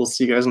watching. We'll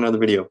see you guys in another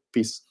video.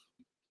 Peace.